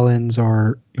defenders, Callens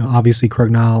or obviously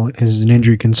Crugnal, is an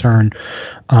injury concern.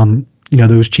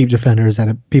 Those cheap defenders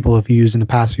that people have used in the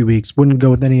past few weeks, wouldn't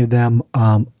go with any of them.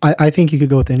 I think you could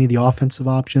go with any of the offensive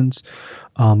options.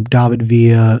 David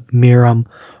Villa, Miram,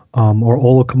 or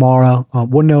Ola Kamara.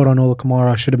 One note on Ola Kamara,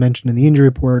 I should have mentioned in the injury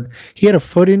report, he had a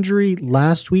foot injury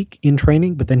last week in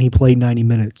training, but then he played 90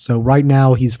 minutes. So right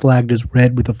now he's flagged as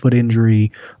red with a foot injury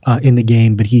in the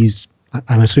game, but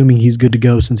I'm assuming he's good to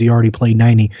go since he already played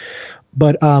 90.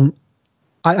 But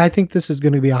I think this is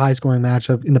going to be a high-scoring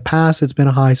matchup. In the past, it's been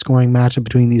a high-scoring matchup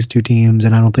between these 2 teams,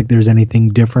 and I don't think there's anything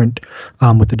different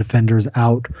with the defenders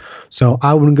out. So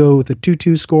I would go with a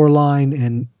 2-2 score line,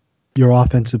 and your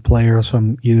offensive players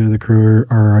from either the Crew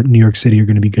or New York City are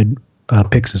going to be good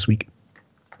picks this week.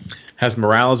 Has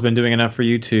Morales been doing enough for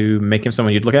you to make him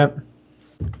someone you'd look at?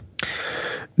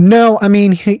 No, I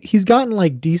mean, he's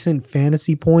gotten decent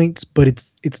fantasy points, but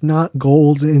it's not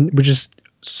goals, and we're just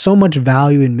so much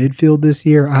value in midfield this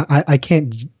year. I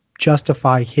can't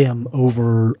justify him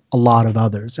over a lot of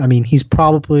others. I mean, he's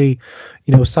probably,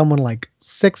 someone like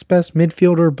 6th best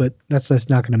midfielder, but that's just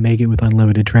not going to make it with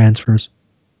unlimited transfers.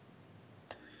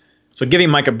 So giving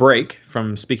Mike a break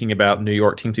from speaking about New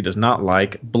York teams he does not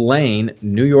like, Blaine,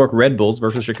 New York Red Bulls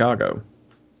versus Chicago.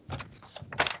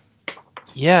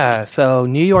 Yeah, so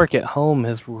New York at home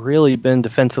has really been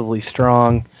defensively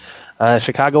strong.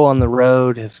 Chicago on the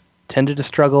road has tended to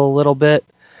struggle a little bit.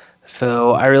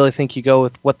 So I really think you go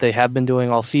with what they have been doing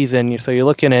all season. So you're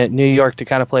looking at New York to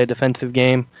kind of play a defensive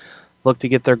game, look to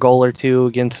get their goal or 2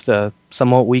 against a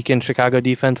somewhat weakened Chicago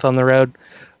defense on the road.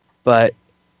 But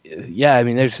yeah, I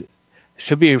mean, there's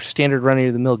should be a standard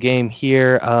run-of-the-mill game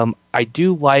here. I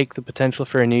do like the potential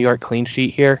for a New York clean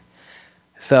sheet here.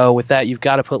 So with that, you've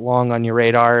got to put Long on your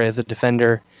radar as a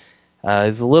defender.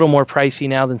 Is a little more pricey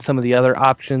now than some of the other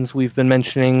options we've been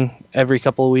mentioning every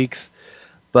couple of weeks,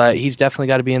 but he's definitely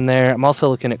got to be in there. I'm also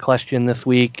looking at Kleshtin this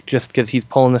week just because he's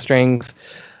pulling the strings,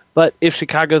 But if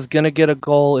Chicago's going to get a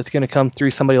goal, it's going to come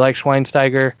through somebody like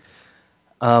Schweinsteiger.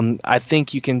 I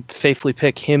think you can safely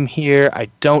pick him here. I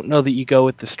don't know that you go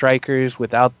with the strikers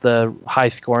without the high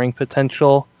scoring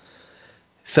potential.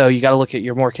 So you got to look at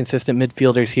your more consistent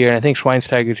midfielders here. And I think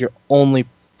Schweinsteiger is your only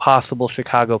possible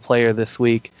Chicago player this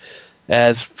week.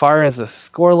 As far as the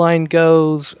scoreline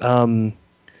goes,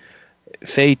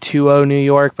 say 2-0 New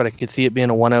York, but I could see it being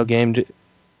a 1-0 game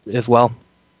as well.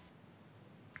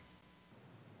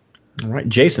 All right,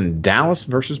 Jason, Dallas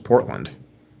versus Portland.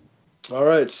 All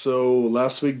right, so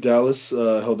last week Dallas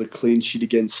held a clean sheet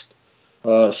against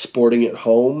Sporting at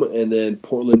home, and then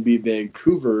Portland beat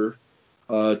Vancouver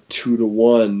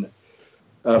 2-1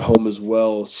 at home as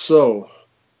well. So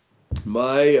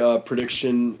my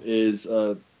prediction is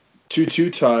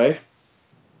 2-2 tie.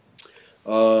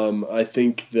 I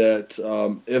think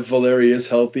that if Valeri is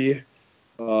healthy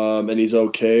and he's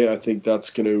okay, I think that's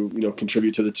going to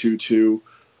contribute to the 2-2.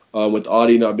 With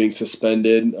Adi not being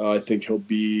suspended, I think he'll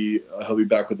be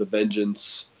back with a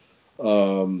vengeance.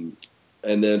 And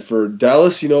then for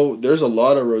Dallas, there's a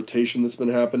lot of rotation that's been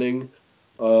happening.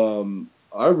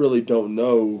 I really don't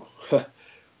know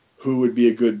who would be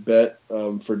a good bet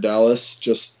for Dallas,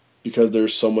 just because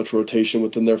there's so much rotation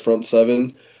within their front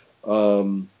seven.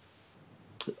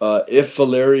 If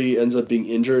Valeri ends up being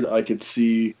injured, I could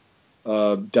see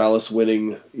Dallas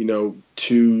winning,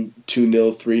 2-0,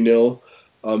 3-0.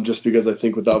 Just because I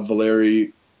think without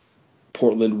Valeri,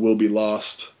 Portland will be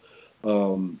lost.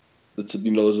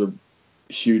 Those are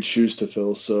huge shoes to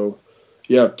fill. So,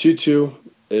 yeah, 2-2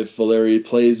 if Valeri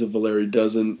plays. If Valeri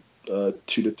doesn't,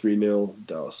 2-3-0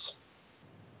 Dallas.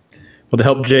 Well, to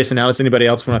help Jason out, does anybody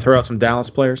else want to throw out some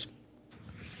Dallas players?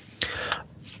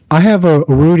 I have a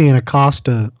Rudy and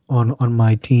Acosta on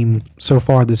my team so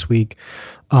far this week.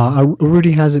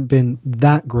 Rudy hasn't been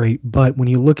that great, but when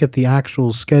you look at the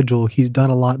actual schedule, he's done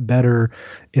a lot better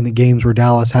in the games where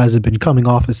Dallas hasn't been coming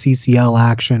off of CCL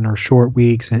action or short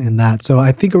weeks and that. So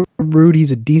I think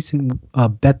Rudy's a decent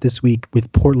bet this week with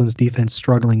Portland's defense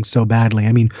struggling so badly.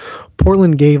 I mean,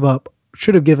 Portland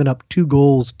should have given up 2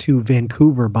 goals to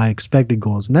Vancouver by expected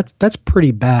goals, and that's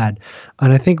pretty bad.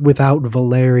 And I think without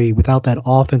Valeri, without that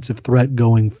offensive threat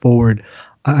going forward,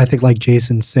 I think like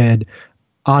Jason said,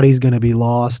 Adi's going to be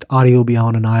lost. Adi will be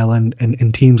on an island,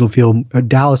 and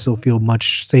Dallas will feel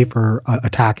much safer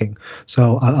attacking.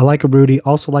 So I like a Rudy.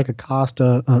 Also like a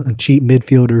Costa, a cheap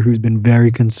midfielder who's been very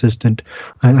consistent.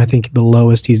 I think the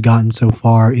lowest he's gotten so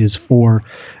far is 4,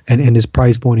 and his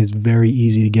price point is very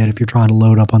easy to get if you're trying to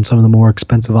load up on some of the more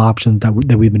expensive options that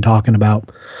we've been talking about.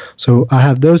 So I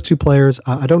have those 2 players.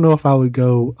 I don't know if I would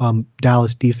go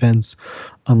Dallas defense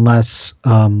unless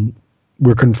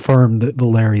we're confirmed that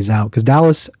Valeri's out, because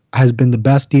Dallas has been the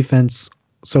best defense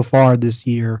so far this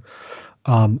year.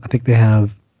 I think they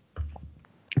have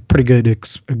pretty good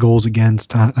goals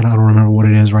against. I don't remember what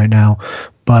it is right now,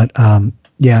 but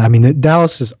yeah, I mean,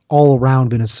 Dallas has all around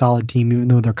been a solid team, even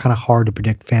though they're kind of hard to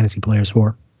predict fantasy players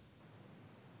for.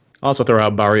 I'll also throw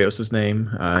out Barrios'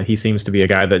 name. He seems to be a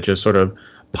guy that just sort of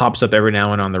pops up every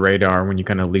now and on the radar when you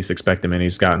kind of least expect him, and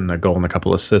he's gotten a goal and a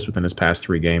couple assists within his past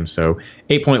 3 games. So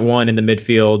 8.1 in the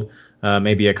midfield.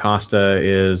 Maybe Acosta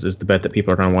is the bet that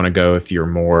people are going to want to go if you're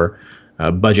more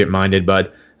budget-minded.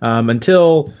 But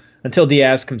until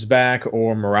Diaz comes back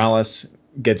or Morales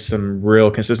gets some real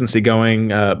consistency going,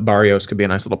 Barrios could be a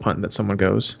nice little punt that someone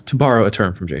goes, to borrow a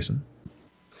term from Jason.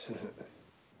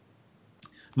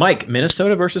 Mike,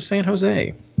 Minnesota versus San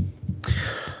Jose.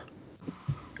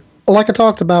 Like I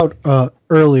talked about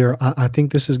earlier, I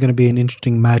think this is going to be an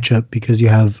interesting matchup because you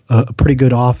have a pretty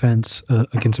good offense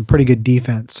against a pretty good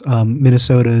defense.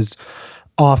 Minnesota's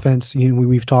offense,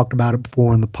 we've talked about it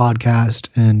before in the podcast,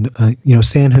 and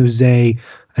San Jose,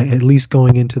 at least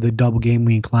going into the double game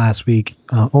week last week,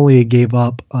 only gave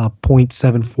up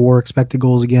 0.74 expected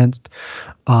goals against.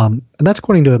 And that's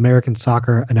according to American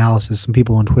Soccer Analysis. Some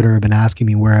people on Twitter have been asking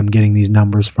me where I'm getting these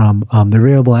numbers from. They're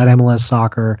available at MLS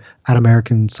Soccer, at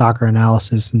American Soccer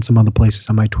Analysis, and some other places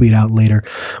I might tweet out later.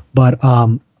 But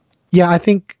yeah,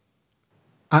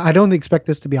 I don't expect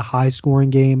this to be a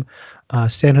high-scoring game.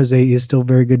 San Jose is still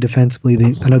very good defensively.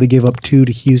 I know they gave up 2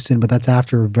 to Houston, but that's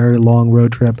after a very long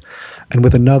road trip. And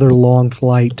with another long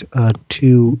flight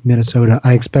to Minnesota,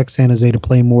 I expect San Jose to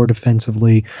play more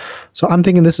defensively. So I'm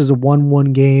thinking this is a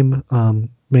 1-1 game,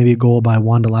 maybe a goal by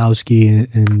Wondolowski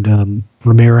and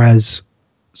Ramirez.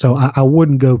 So I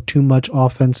wouldn't go too much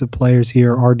offensive players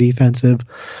here or defensive.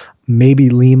 Maybe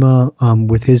Lima,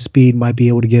 with his speed, might be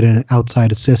able to get an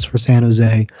outside assist for San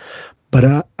Jose. But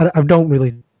I don't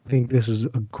really think this is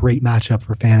a great matchup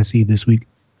for fantasy this week.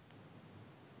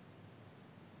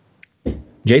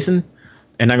 Jason,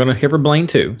 And I'm going to hear from Blaine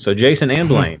too. So Jason and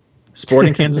Blaine,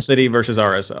 Sporting Kansas City versus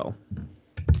RSL.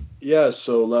 Yeah,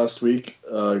 so last week,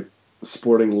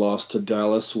 Sporting lost to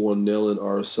Dallas 1-0, and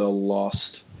RSL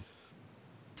lost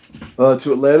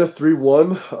to Atlanta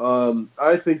 3-1.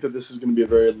 I think that this is going to be a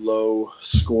very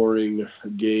low-scoring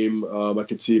game. I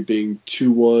could see it being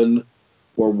 2-1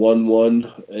 or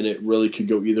 1-1, and it really could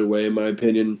go either way, in my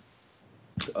opinion.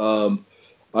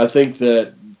 I think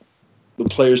that the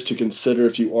players to consider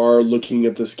if you are looking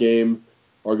at this game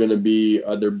are going to be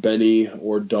either Benny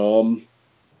or Dom.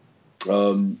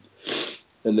 And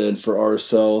then for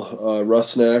RSL,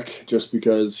 Rusnak, just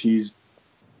because he's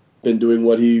been doing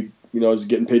what he is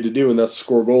getting paid to do, and that's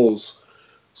score goals.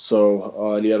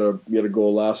 So and he had a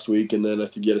goal last week, and then I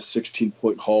think he had a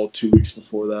 16-point haul 2 weeks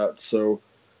before that. So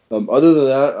other than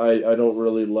that, I don't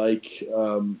really like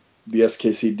the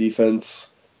SKC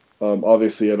defense.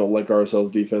 Obviously, I don't like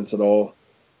RSL's defense at all.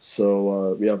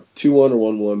 So 2-1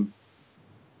 or 1-1.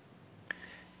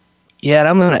 Yeah, and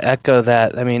I'm going to echo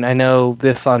that. I mean, I know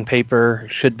this on paper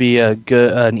should be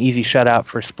an easy shutout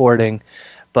for Sporting,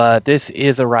 but this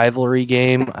is a rivalry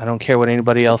game. I don't care what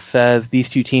anybody else says. These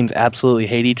two teams absolutely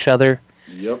hate each other.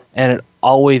 Yep. And it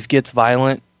always gets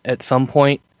violent at some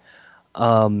point.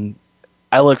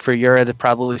 I look for Jura to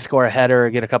probably score a header or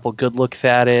get a couple good looks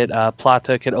at it.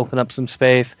 Plata could open up some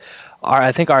space.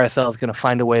 I think RSL is going to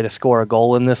find a way to score a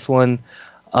goal in this one.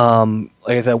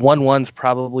 Like I said, 1-1's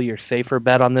probably your safer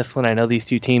bet on this one. I know these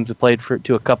two teams have played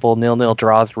to a couple 0-0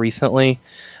 draws recently,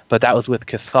 but that was with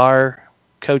Kassar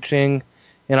coaching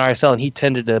in RSL, and he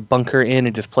tended to bunker in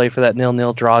and just play for that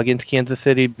 0-0 draw against Kansas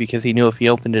City because he knew if he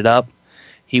opened it up,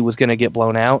 he was going to get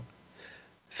blown out.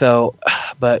 So,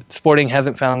 but Sporting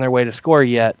hasn't found their way to score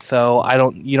yet, so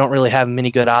you don't really have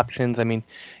many good options. I mean,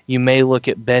 you may look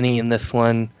at Benny in this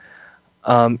one.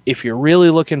 If you're really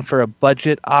looking for a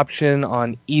budget option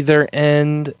on either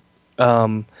end,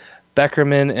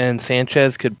 Beckerman and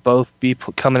Sanchez could both be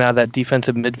coming out of that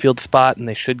defensive midfield spot, and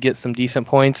they should get some decent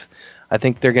points. I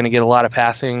think they're going to get a lot of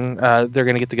passing. They're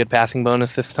going to get the good passing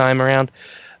bonus this time around.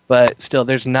 But still,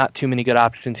 there's not too many good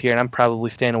options here, and I'm probably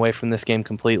staying away from this game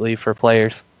completely for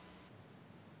players.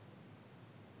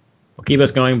 Well, keep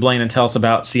us going, Blaine, and tell us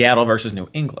about Seattle versus New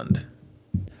England.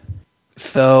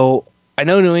 So I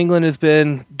know New England has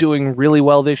been doing really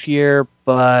well this year,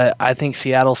 but I think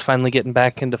Seattle's finally getting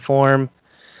back into form.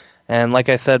 And like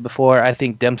I said before, I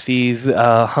think Dempsey's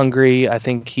hungry. I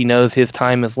think he knows his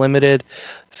time is limited.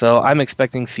 So I'm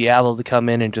expecting Seattle to come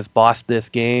in and just boss this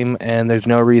game, and there's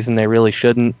no reason they really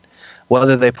shouldn't.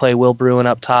 Whether they play Will Bruin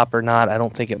up top or not, I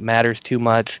don't think it matters too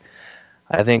much.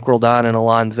 I think Roldan and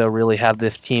Alonso really have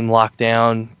this team locked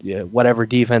down. Whatever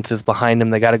defense is behind them,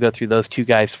 they got to go through those two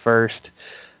guys first.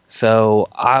 So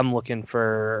I'm looking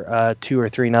for a 2 or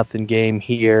 3-0 game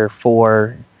here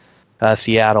for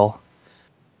Seattle.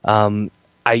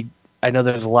 I know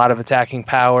there's a lot of attacking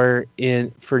power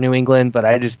for New England, but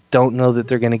I just don't know that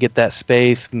they're going to get that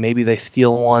space. Maybe they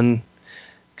steal one,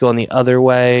 going the other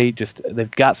way. Just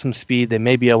they've got some speed. They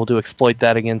may be able to exploit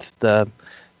that against the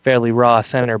fairly raw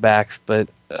center backs, but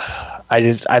I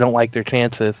don't like their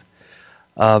chances.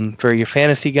 For your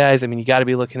fantasy guys, I mean, you got to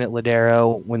be looking at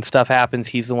Ladero. When stuff happens,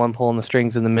 he's the one pulling the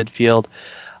strings in the midfield.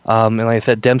 And like I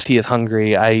said, Dempsey is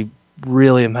hungry. I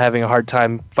really am having a hard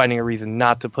time finding a reason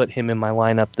not to put him in my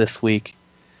lineup this week.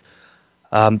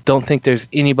 Don't think there's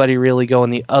anybody really going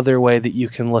the other way that you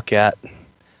can look at.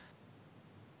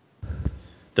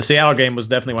 The Seattle game was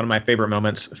definitely one of my favorite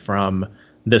moments from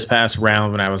this past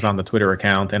round when I was on the Twitter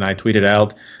account, and I tweeted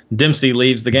out, Dempsey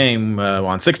leaves the game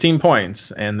on 16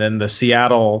 points. And then the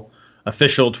Seattle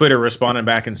official Twitter responded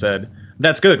back and said,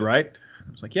 "That's good, right?"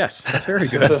 I was like, yes, that's very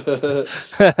good.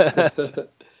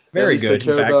 Very good. They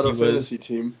care about a fantasy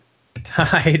team.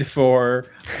 Tied for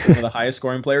one of the highest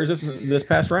scoring players this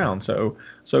past round. So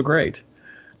great.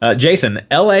 Jason,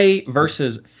 LA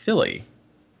versus Philly.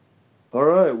 All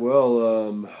right.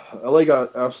 Well, LA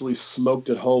got absolutely smoked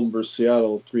at home versus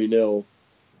Seattle 3-0,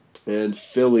 and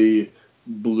Philly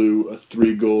blew a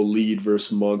 3-goal lead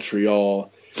versus Montreal.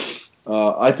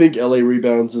 I think LA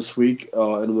rebounds this week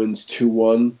and wins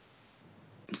 2-1.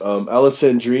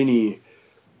 Alessandrini,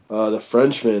 the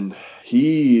Frenchman,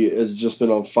 he has just been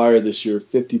on fire this year,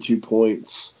 52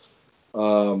 points.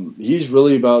 He's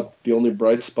really about the only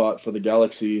bright spot for the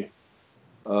Galaxy.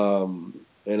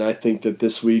 And I think that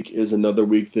this week is another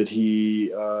week that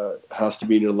he has to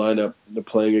be in your lineup. They're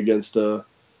playing against a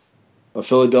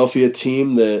Philadelphia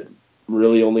team that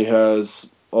really only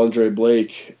has Andre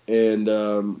Blake. And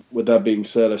with that being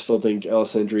said, I still think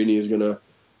Alessandrini is going to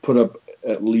put up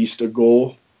at least a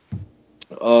goal.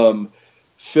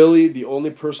 Philly, the only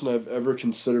person I've ever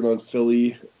considered on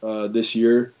Philly this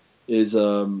year is, I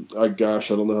don't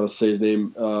know how to say his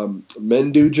name,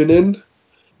 Mendu.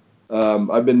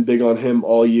 I've been big on him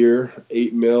all year.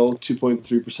 8 mil,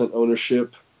 2.3%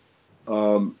 ownership,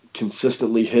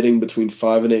 consistently hitting between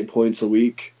 5 and 8 points a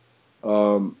week.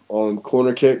 On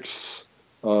corner kicks,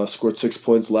 scored 6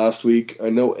 points last week. I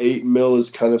know 8 mil is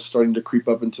kind of starting to creep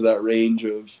up into that range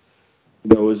of,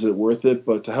 is it worth it?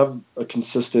 But to have a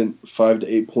consistent 5 to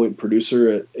 8 point producer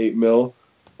at 8 mil,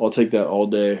 I'll take that all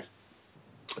day.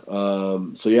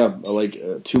 So yeah, I like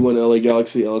 2-1 LA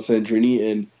Galaxy,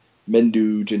 Alessandrini, and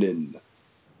Mendu.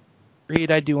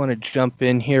 Reed, I do want to jump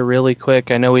in here really quick.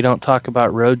 I know we don't talk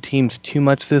about road teams too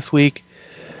much this week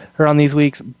or on these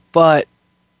weeks, but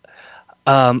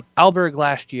Alberg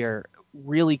last year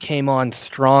really came on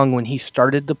strong when he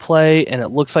started to play, and it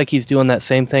looks like he's doing that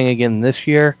same thing again this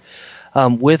year.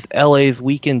 With LA's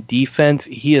weakened defense,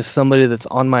 he is somebody that's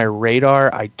on my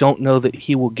radar. I don't know that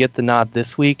he will get the nod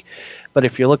this week, but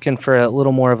if you're looking for a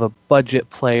little more of a budget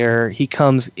player, he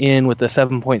comes in with a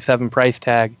 7.7 price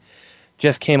tag.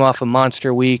 Just came off a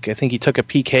monster week. I think he took a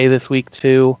PK this week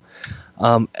too.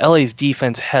 LA's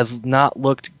defense has not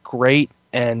looked great,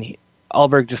 and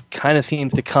Alberg just kind of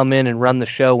seems to come in and run the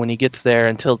show when he gets there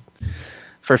until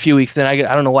for a few weeks. Then I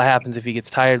don't know what happens if he gets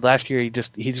tired. Last year he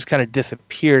just kind of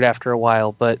disappeared after a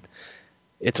while, but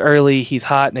it's early, he's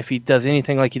hot, and if he does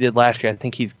anything like he did last year, I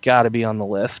think he's got to be on the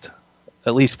list.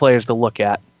 At least players to look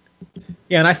at.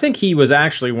 Yeah, and I think he was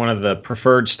actually one of the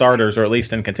preferred starters, or at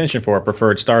least in contention for a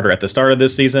preferred starter at the start of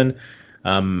this season.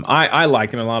 I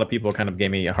liked him. A lot of people kind of gave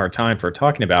me a hard time for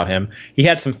talking about him. He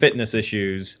had some fitness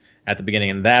issues at the beginning,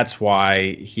 and that's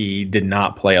why he did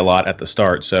not play a lot at the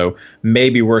start. So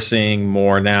maybe we're seeing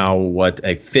more now what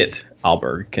a fit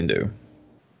Alberg can do.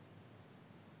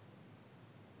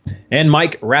 And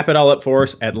Mike, wrap it all up for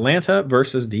us. Atlanta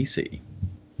versus DC.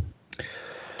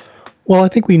 Well, I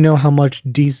think we know how much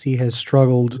DC has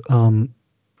struggled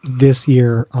this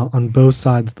year on both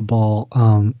sides of the ball.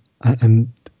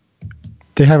 And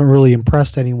they haven't really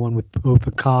impressed anyone with both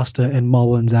Acosta and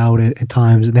Mullins out at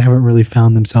times, and they haven't really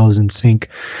found themselves in sync.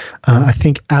 I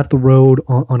think at the road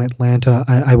on Atlanta,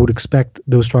 I would expect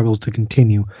those struggles to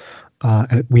continue.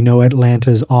 And we know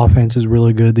Atlanta's offense is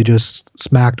really good. They just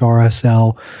smacked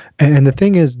RSL. And the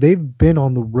thing is, they've been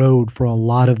on the road for a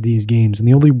lot of these games. And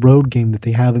the only road game that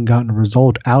they haven't gotten a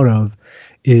result out of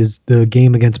is the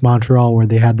game against Montreal where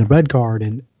they had the red card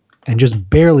and just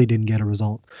barely didn't get a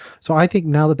result. So I think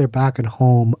now that they're back at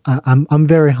home, I'm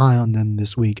very high on them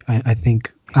this week. I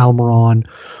think Almiron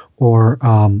or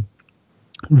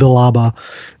Villalba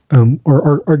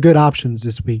are good options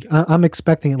this week. I'm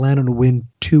expecting Atlanta to win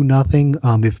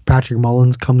 2-0. If Patrick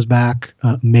Mullins comes back,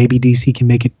 maybe DC can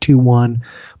make it 2-1.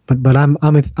 But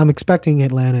I'm expecting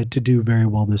Atlanta to do very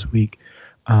well this week.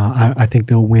 I think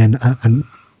they'll win.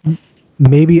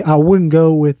 Maybe I wouldn't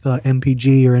go with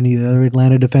MPG or any of the other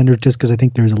Atlanta defenders just because I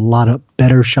think there's a lot of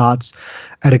better shots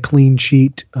at a clean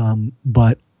sheet.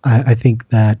 But I think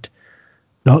that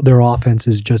their offense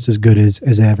is just as good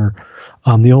as ever.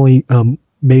 The only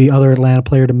maybe other Atlanta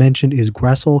player to mention is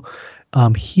Gressel.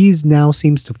 He's now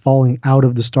seems to falling out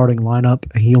of the starting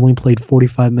lineup. He only played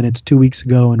 45 minutes 2 weeks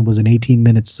ago and was an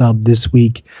 18-minute sub this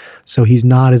week. So he's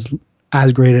not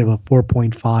as great of a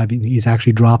 4.5. He's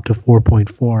actually dropped to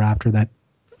 4.4 after that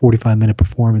 45-minute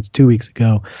performance 2 weeks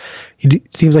ago.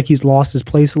 It seems like he's lost his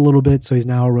place a little bit, so he's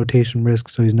now a rotation risk,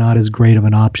 so he's not as great of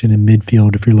an option in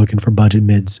midfield if you're looking for budget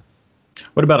mids.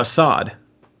 What about Assad?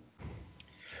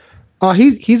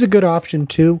 He's a good option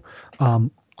too.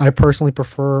 I personally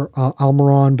prefer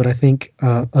Almiron, but I think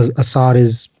Assad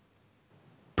is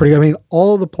pretty. I mean,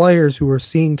 all of the players who are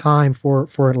seeing time for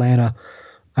Atlanta,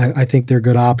 I think they're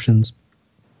good options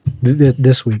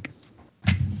this week.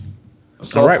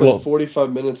 Assad played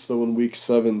 45 minutes though in week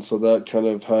 7, so that kind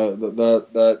of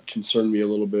that concerned me a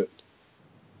little bit.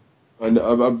 I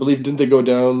believe didn't they go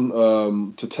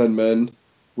down to 10 men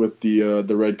with the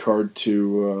red card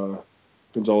to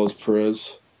Gonzalez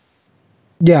Perez?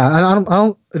 Yeah, I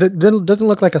don't. It doesn't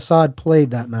look like Assad played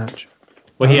that match.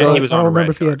 Well, he was on the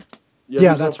red card.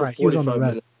 Yeah, that's right. He was on the red.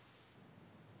 Minutes.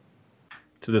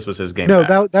 So this was his game. No,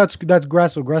 back. that's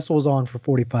Gressel. Gressel was on for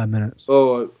 45 minutes.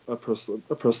 Oh, I pressed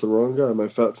the wrong guy. My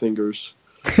fat fingers.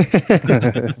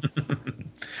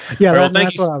 Yeah,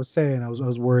 that's what I was saying. I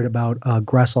was worried about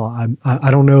Gressel.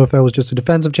 I don't know if that was just a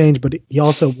defensive change, but he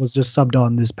also was just subbed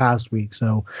on this past week,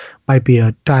 so might be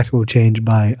a tactical change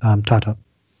by Tata.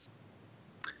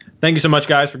 Thank you so much,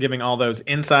 guys, for giving all those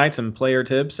insights and player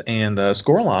tips and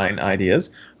scoreline ideas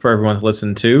for everyone to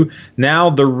listen to. Now,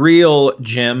 the real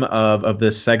gem of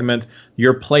this segment,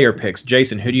 your player picks.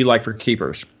 Jason, who do you like for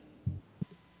keepers?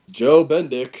 Joe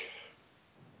Bendick.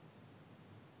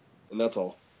 And that's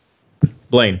all.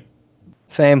 Blaine.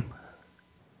 Same.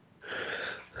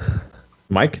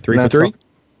 Mike, 3 for 3?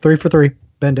 3 for 3.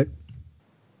 Bendick.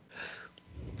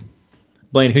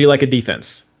 Blaine, who do you like at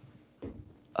defense?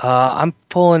 I'm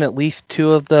pulling at least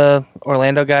 2 of the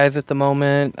Orlando guys at the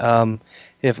moment.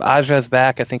 If Ajra's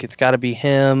back, I think it's got to be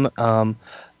him.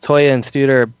 Toya and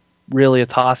Studer are really a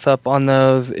toss-up on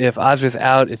those. If Ajra's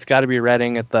out, it's got to be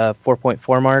Redding at the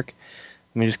 4.4 mark.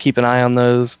 I mean, just keep an eye on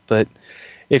those. But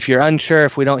if you're unsure,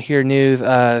 if we don't hear news,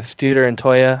 Studer and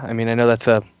Toya, I mean, I know that's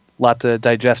a lot to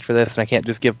digest for this, and I can't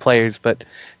just give players, but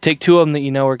take 2 of them that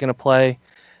you know are going to play.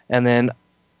 And then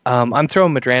I'm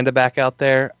throwing Madranda back out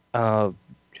there.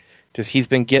 Just he's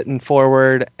been getting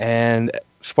forward, and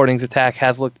Sporting's attack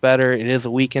has looked better. It is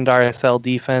a weakened RSL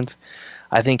defense.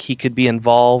 I think he could be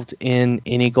involved in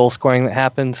any goal scoring that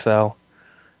happens, so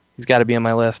he's got to be on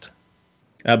my list.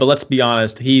 But let's be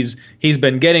honest, he's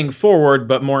been getting forward,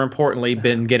 but more importantly,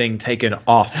 been getting taken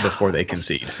off before they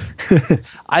concede.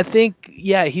 I think,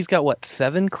 he's got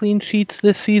 7 clean sheets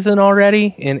this season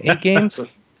already in 8 games.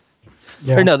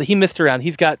 Yeah. Or no, he missed around.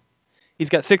 He's got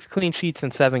 6 clean sheets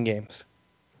in 7 games.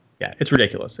 Yeah, it's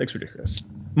ridiculous. It's ridiculous.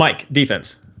 Mike,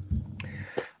 defense.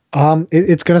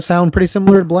 It's going to sound pretty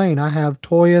similar to Blaine. I have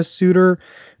Toya, Suter,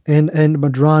 and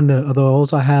Madranda, although I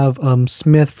also have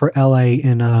Smith for LA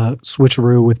in a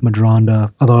switcheroo with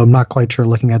Madranda, although I'm not quite sure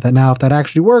looking at that now if that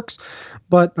actually works.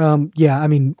 But,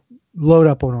 load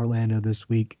up on Orlando this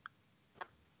week.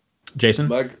 Jason?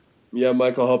 Mike,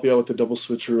 I'll help you out with the double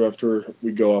switcheroo after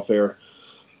we go off air.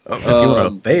 If you want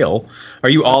to bail. Are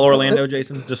you all Orlando,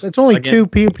 Jason? Just it's only again?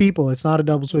 2 people. It's not a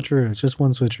double switcheroo. It's just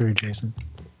 1 switcheroo, Jason.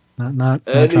 Not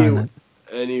trying that.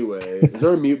 Anyway, is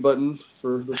there a mute button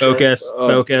for the Focus.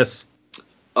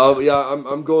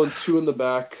 I'm going 2 in the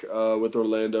back with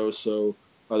Orlando. So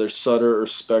either Sutter or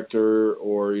Spector,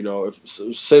 or if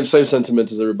same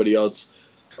sentiment as everybody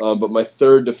else. But my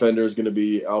third defender is going to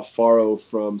be Alfaro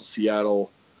from Seattle,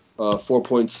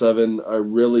 4.7. I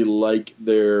really like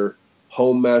their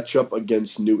home matchup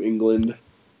against New England,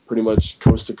 pretty much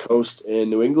coast to coast, and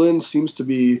New England seems to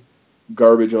be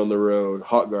garbage on the road,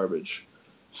 hot garbage.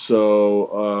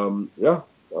 So,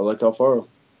 I like Alfaro.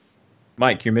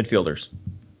 Mike, your midfielders.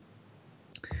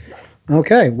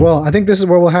 Okay, well, I think this is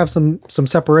where we'll have some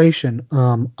separation.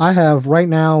 I have right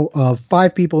now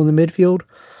 5 people in the midfield: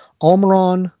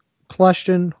 Almiron,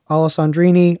 Kleshton,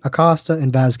 Alessandrini, Acosta,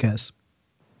 and Vazquez.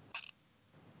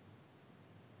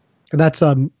 And that's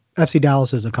FC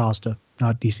Dallas's Acosta,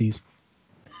 not DC's.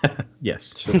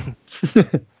 Yes.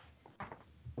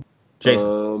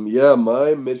 Jason.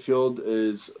 My midfield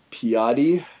is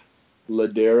Piatti,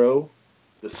 Ladero,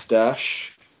 the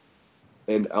Stash,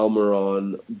 and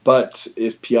Almiron. But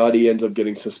if Piatti ends up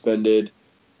getting suspended,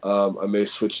 I may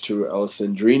switch to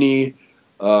Alessandrini.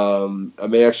 I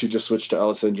may actually just switch to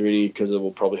Alessandrini because it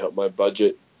will probably help my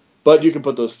budget. But you can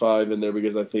put those 5 in there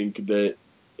because I think that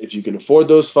if you can afford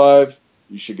those 5,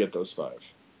 you should get those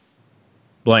 5.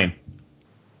 Blaine.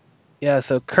 Yeah,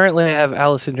 so currently I have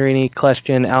Alessandrini,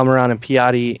 Kleshton, Almiron, and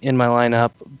Piatti in my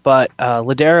lineup, but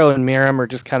Ladero and Miram are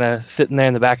just kind of sitting there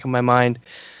in the back of my mind.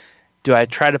 Do I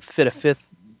try to fit a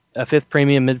fifth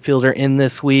premium midfielder in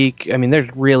this week? I mean, there's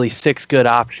really 6 good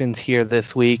options here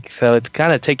this week, so it's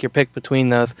kind of take your pick between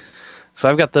those. So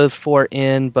I've got those 4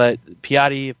 in, but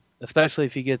Piatti, especially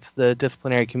if he gets the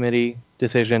disciplinary committee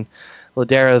decision,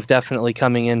 Ladero is definitely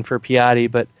coming in for Piatti,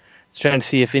 but trying to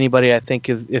see if anybody, I think,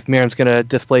 if Miram's going to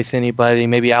displace anybody,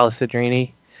 maybe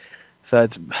Alessandrini. So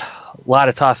it's a lot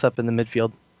of toss-up in the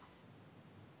midfield.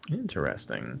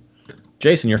 Interesting.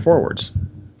 Jason, your forwards.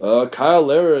 Kyle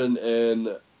Larin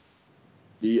and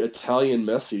the Italian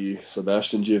Messi,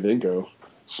 Sebastian Giovinco.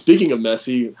 Speaking of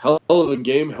Messi, hell of a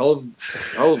game, hell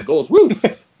of goals. Woo!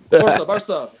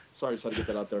 Barca. Sorry, just had to get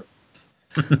that out there.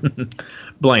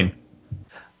 Blaine.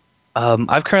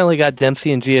 I've currently got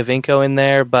Dempsey and Giovinco in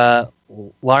there, but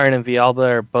Larin and Villalba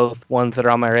are both ones that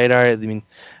are on my radar. I mean,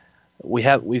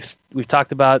 we've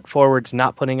talked about forwards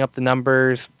not putting up the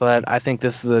numbers, but I think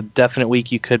this is a definite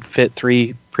week you could fit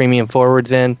 3 premium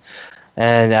forwards in,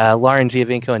 and Larin,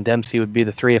 Giovinco, and Dempsey would be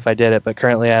the 3 if I did it. But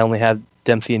currently, I only have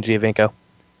Dempsey and Giovinco.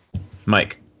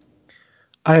 Mike.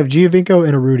 I have Giovinco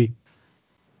and a Rudy.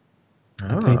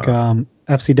 I think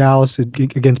FC Dallas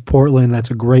against Portland,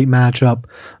 that's a great matchup,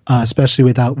 especially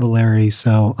without Valeri.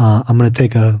 So I'm going to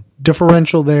take a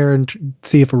differential there and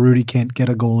see if a Rudy can't get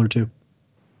a goal or 2.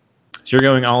 So you're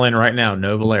going all in right now,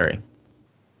 no Valeri.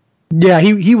 Yeah,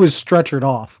 he was stretchered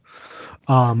off,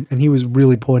 and he was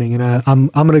really pointing. And I'm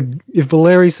gonna, if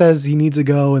Valeri says he needs to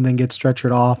go and then gets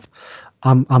stretchered off,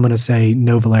 I'm gonna say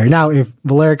no Valeri. Now, if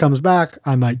Valeri comes back,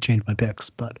 I might change my picks,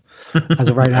 but as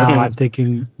of right now, I'm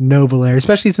thinking no Valeri,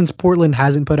 especially since Portland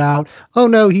hasn't put out, oh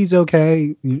no, he's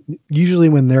okay. Usually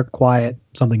when they're quiet,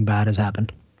 something bad has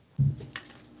happened.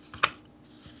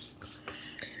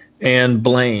 And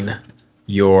Blaine,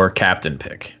 your captain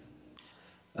pick.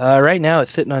 Right now,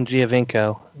 it's sitting on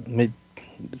Giovinco.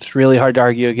 It's really hard to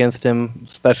argue against him,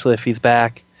 especially if he's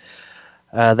back.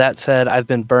 That said, I've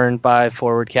been burned by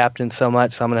forward captain so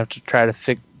much, so I'm going to have to try to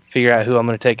figure out who I'm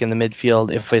going to take in the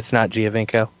midfield if it's not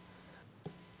Giovinco.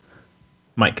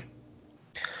 Mike.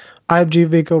 I have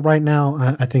Giovinco right now.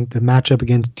 I think the matchup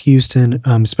against Houston,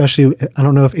 especially, I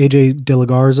don't know if AJ De La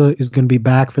Garza is going to be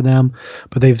back for them,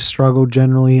 but they've struggled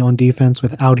generally on defense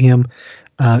without him.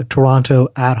 Toronto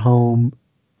at home,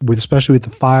 especially with the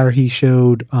fire he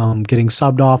showed, getting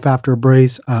subbed off after a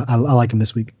brace. I like him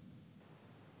this week.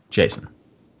 Jason.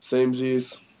 Same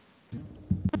Z's.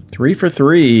 3 for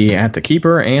 3 at the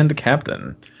keeper and the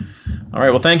captain. All right.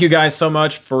 Well, thank you guys so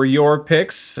much for your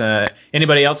picks.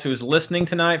 Anybody else who's listening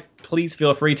tonight, please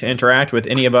feel free to interact with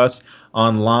any of us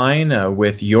online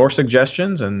with your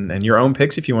suggestions and your own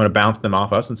picks if you want to bounce them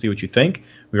off us and see what you think.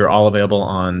 We are all available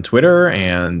on Twitter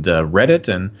and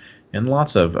Reddit and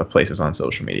lots of places on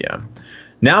social media.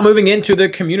 Now moving into the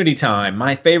community time,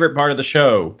 my favorite part of the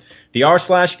show. The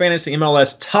r/Fantasy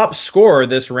MLS top scorer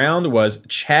this round was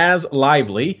Chaz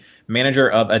Lively, manager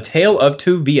of A Tale of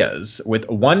Two Villas, with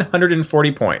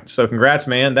 140 points. So congrats,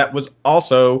 man. That was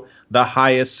also the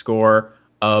highest score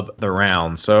of the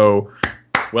round. So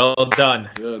well done.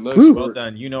 Yeah, nice Well work.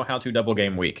 done. You know how to double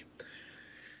game week.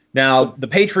 Now, the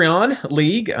Patreon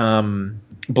League,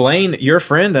 Blaine, your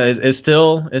friend, is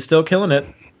still killing it.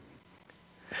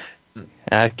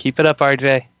 Keep it up,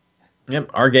 RJ.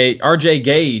 Yep, RJ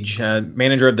Gage,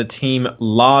 manager of the team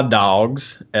Law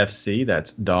Dogs FC.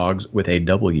 That's dogs with a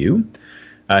W.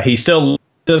 He still leads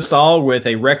us all with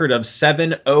a record of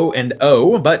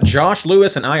 7-0-0, but Josh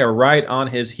Lewis and I are right on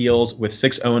his heels with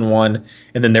 6-0-1,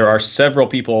 and then there are several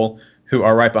people who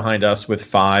are right behind us with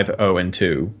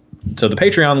 5-0-2. So the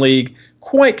Patreon League,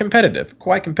 quite competitive.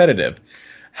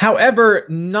 However,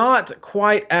 not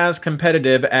quite as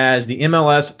competitive as the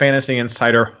MLS Fantasy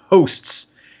Insider hosts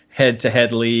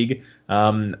head-to-head league.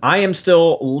 I am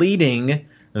still leading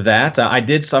that. I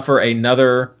did suffer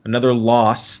another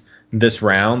loss this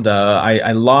round.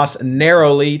 I lost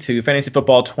narrowly to Fantasy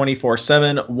Football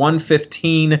 24/7,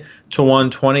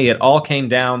 115-120. It all came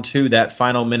down to that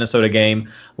final Minnesota game.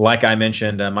 Like I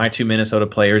mentioned, my two Minnesota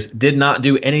players did not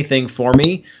do anything for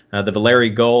me. The Villa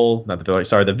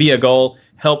goal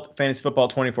helped Fantasy Football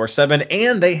 24/7,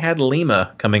 and they had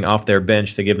Lima coming off their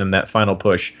bench to give them that final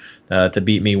push to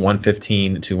beat me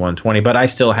 115-120. But I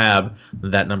still have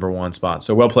that number one spot.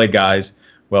 So well played, guys.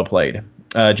 Well played.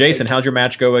 Jason, how'd your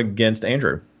match go against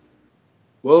Andrew?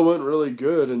 Well, it went really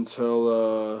good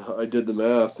until I did the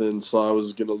math and saw I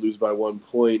was going to lose by 1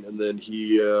 point, and then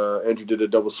Andrew did a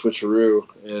double switcheroo,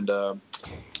 and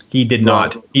he did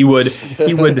not. He would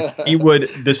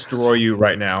destroy you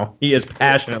right now. He is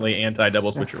passionately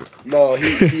anti-double switcheroo. No,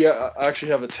 he I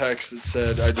actually have a text that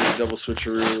said I did a double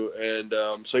switcheroo, and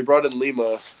so he brought in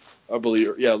Lima, I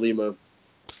believe. Yeah, Lima.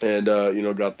 And,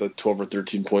 got the 12 or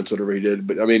 13 points, whatever he did.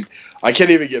 But, I mean, I can't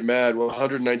even get mad. Well,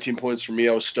 119 points for me,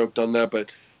 I was stoked on that.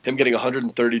 But him getting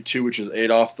 132, which is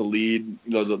 8 off the lead,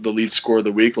 the lead score of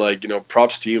the week,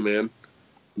 props to you, man.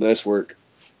 Nice work.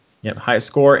 Yep, highest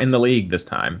score in the league this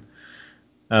time.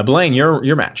 Blaine,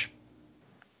 your match.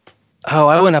 Oh,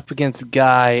 I went up against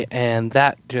Guy, and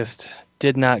that just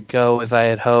did not go as I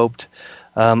had hoped.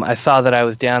 I saw that I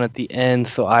was down at the end,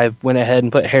 so I went ahead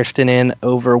and put Hairston in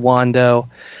over Wando.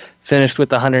 Finished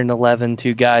with 111,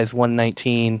 two guys,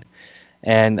 119.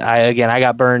 And I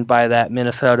got burned by that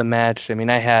Minnesota match. I mean,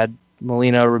 I had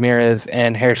Molino, Ramirez,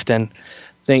 and Hairston.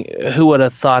 Who would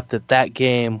have thought that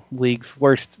game, league's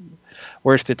worst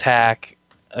attack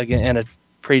again, and a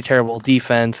pretty terrible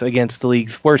defense against the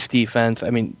league's worst defense. I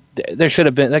mean,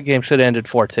 that game should have ended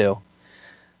 4-2.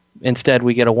 Instead,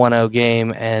 we get a 1-0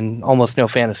 game and almost no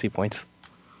fantasy points.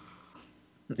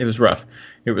 It was rough.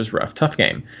 Tough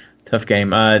game.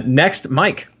 Next,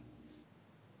 Mike.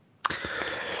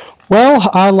 Well,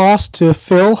 I lost to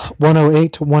Phil,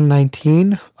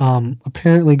 108-119.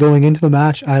 Apparently, going into the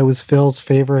match, I was Phil's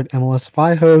favorite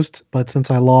MLSFI host, but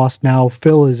since I lost, now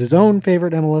Phil is his own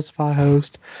favorite MLSFI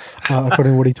host,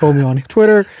 according to what he told me on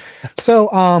Twitter. So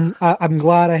I'm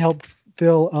glad I helped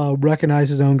Phil recognize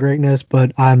his own greatness,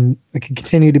 but I can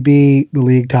continue to be the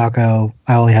league taco.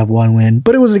 I only have one win,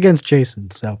 but it was against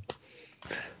Jason, so.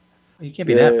 You can't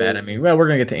be that bad. I mean, well, we're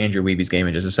going to get to Andrew Weeby's game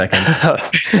in just a second.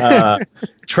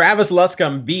 Travis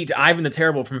Luscombe beat Ivan the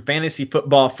Terrible from Fantasy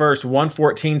Football First,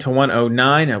 114 to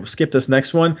 109. I will skip this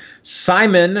next one.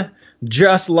 Simon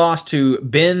just lost to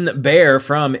Ben Bear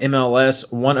from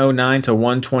MLS, 109 to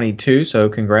 122. So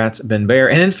congrats, Ben Bear.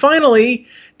 And then finally,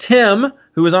 Tim,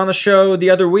 who was on the show the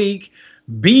other week,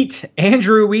 beat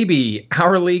Andrew Weeby,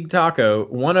 our league taco,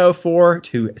 104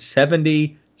 to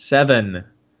 77.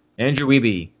 Andrew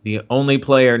Weeby, the only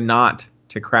player not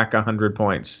to crack 100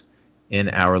 points in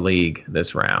our league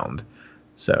this round.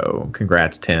 So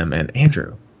congrats, Tim and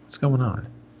Andrew. What's going on?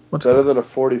 What's better than a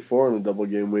 44 in a double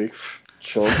game week?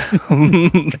 Chump.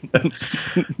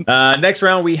 Next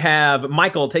round, we have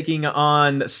Michael taking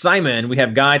on Simon. We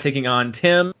have Guy taking on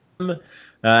Tim.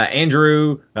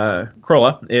 Andrew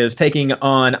Krolla is taking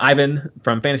on Ivan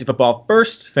from Fantasy Football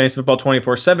First. Fantasy Football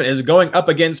 24/7 is going up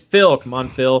against Phil. Come on,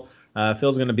 Phil.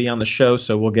 Phil's going to be on the show,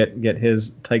 so we'll get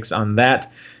his takes on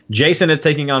that. Jason is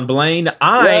taking on Blaine.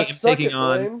 I am taking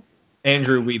on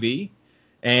Andrew Weeby.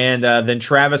 And then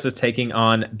Travis is taking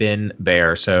on Ben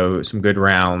Bear. So some good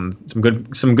rounds,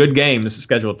 some good games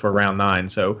scheduled for round 9.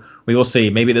 So we will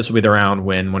see. Maybe this will be the round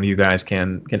when one of you guys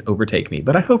can overtake me,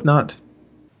 but I hope not.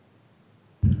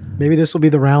 Maybe this will be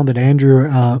the round that Andrew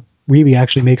Weeby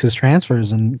actually makes his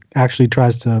transfers and actually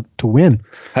tries to win.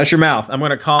 Hush your mouth. I'm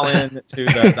going to call in to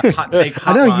the hot take hotline.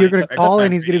 I know you're going to call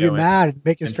in. He's going to be mad and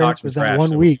make his transfers that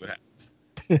 1 week.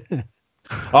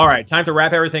 All right, time to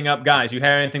wrap everything up, guys. You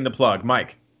have anything to plug,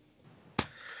 Mike?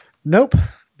 Nope,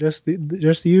 just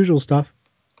the usual stuff.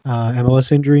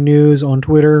 MLS injury news on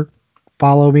Twitter.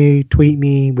 Follow me, tweet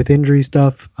me with injury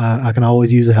stuff. I can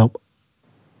always use the help.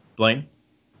 Blaine?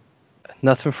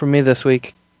 Nothing from me this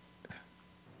week.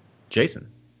 Jason?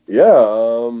 Yeah,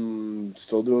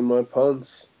 still doing my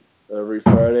punts every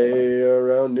Friday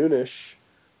around noonish.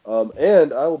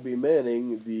 And I will be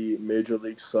manning the Major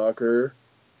League Soccer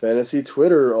fantasy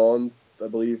Twitter on, I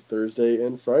believe, Thursday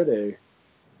and Friday.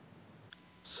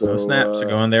 So snap. So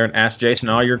go in there and ask Jason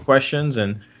all your questions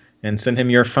and send him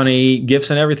your funny gifts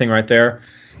and everything right there.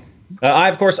 I,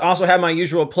 of course, also have my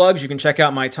usual plugs. You can check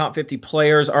out my top 50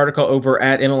 players article over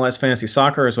at MLS Fantasy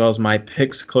Soccer, as well as my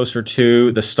picks closer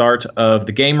to the start of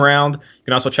the game round. You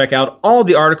can also check out all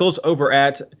the articles over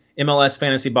at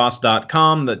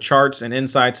MLSFantasyBoss.com, the charts and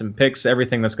insights and picks,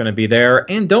 everything that's going to be there.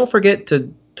 And don't forget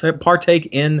to partake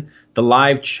in the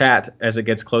live chat as it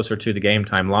gets closer to the game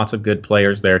time. Lots of good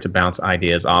players there to bounce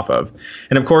ideas off of.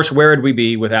 And of course, where would we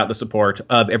be without the support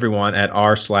of everyone at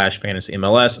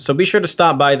r/FantasyMLS? So be sure to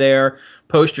stop by there,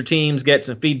 post your teams, get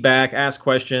some feedback, ask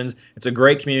questions. It's a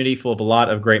great community full of a lot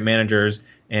of great managers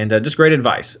and just great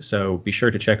advice. So be sure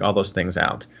to check all those things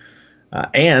out.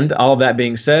 And all of that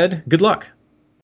being said, good luck.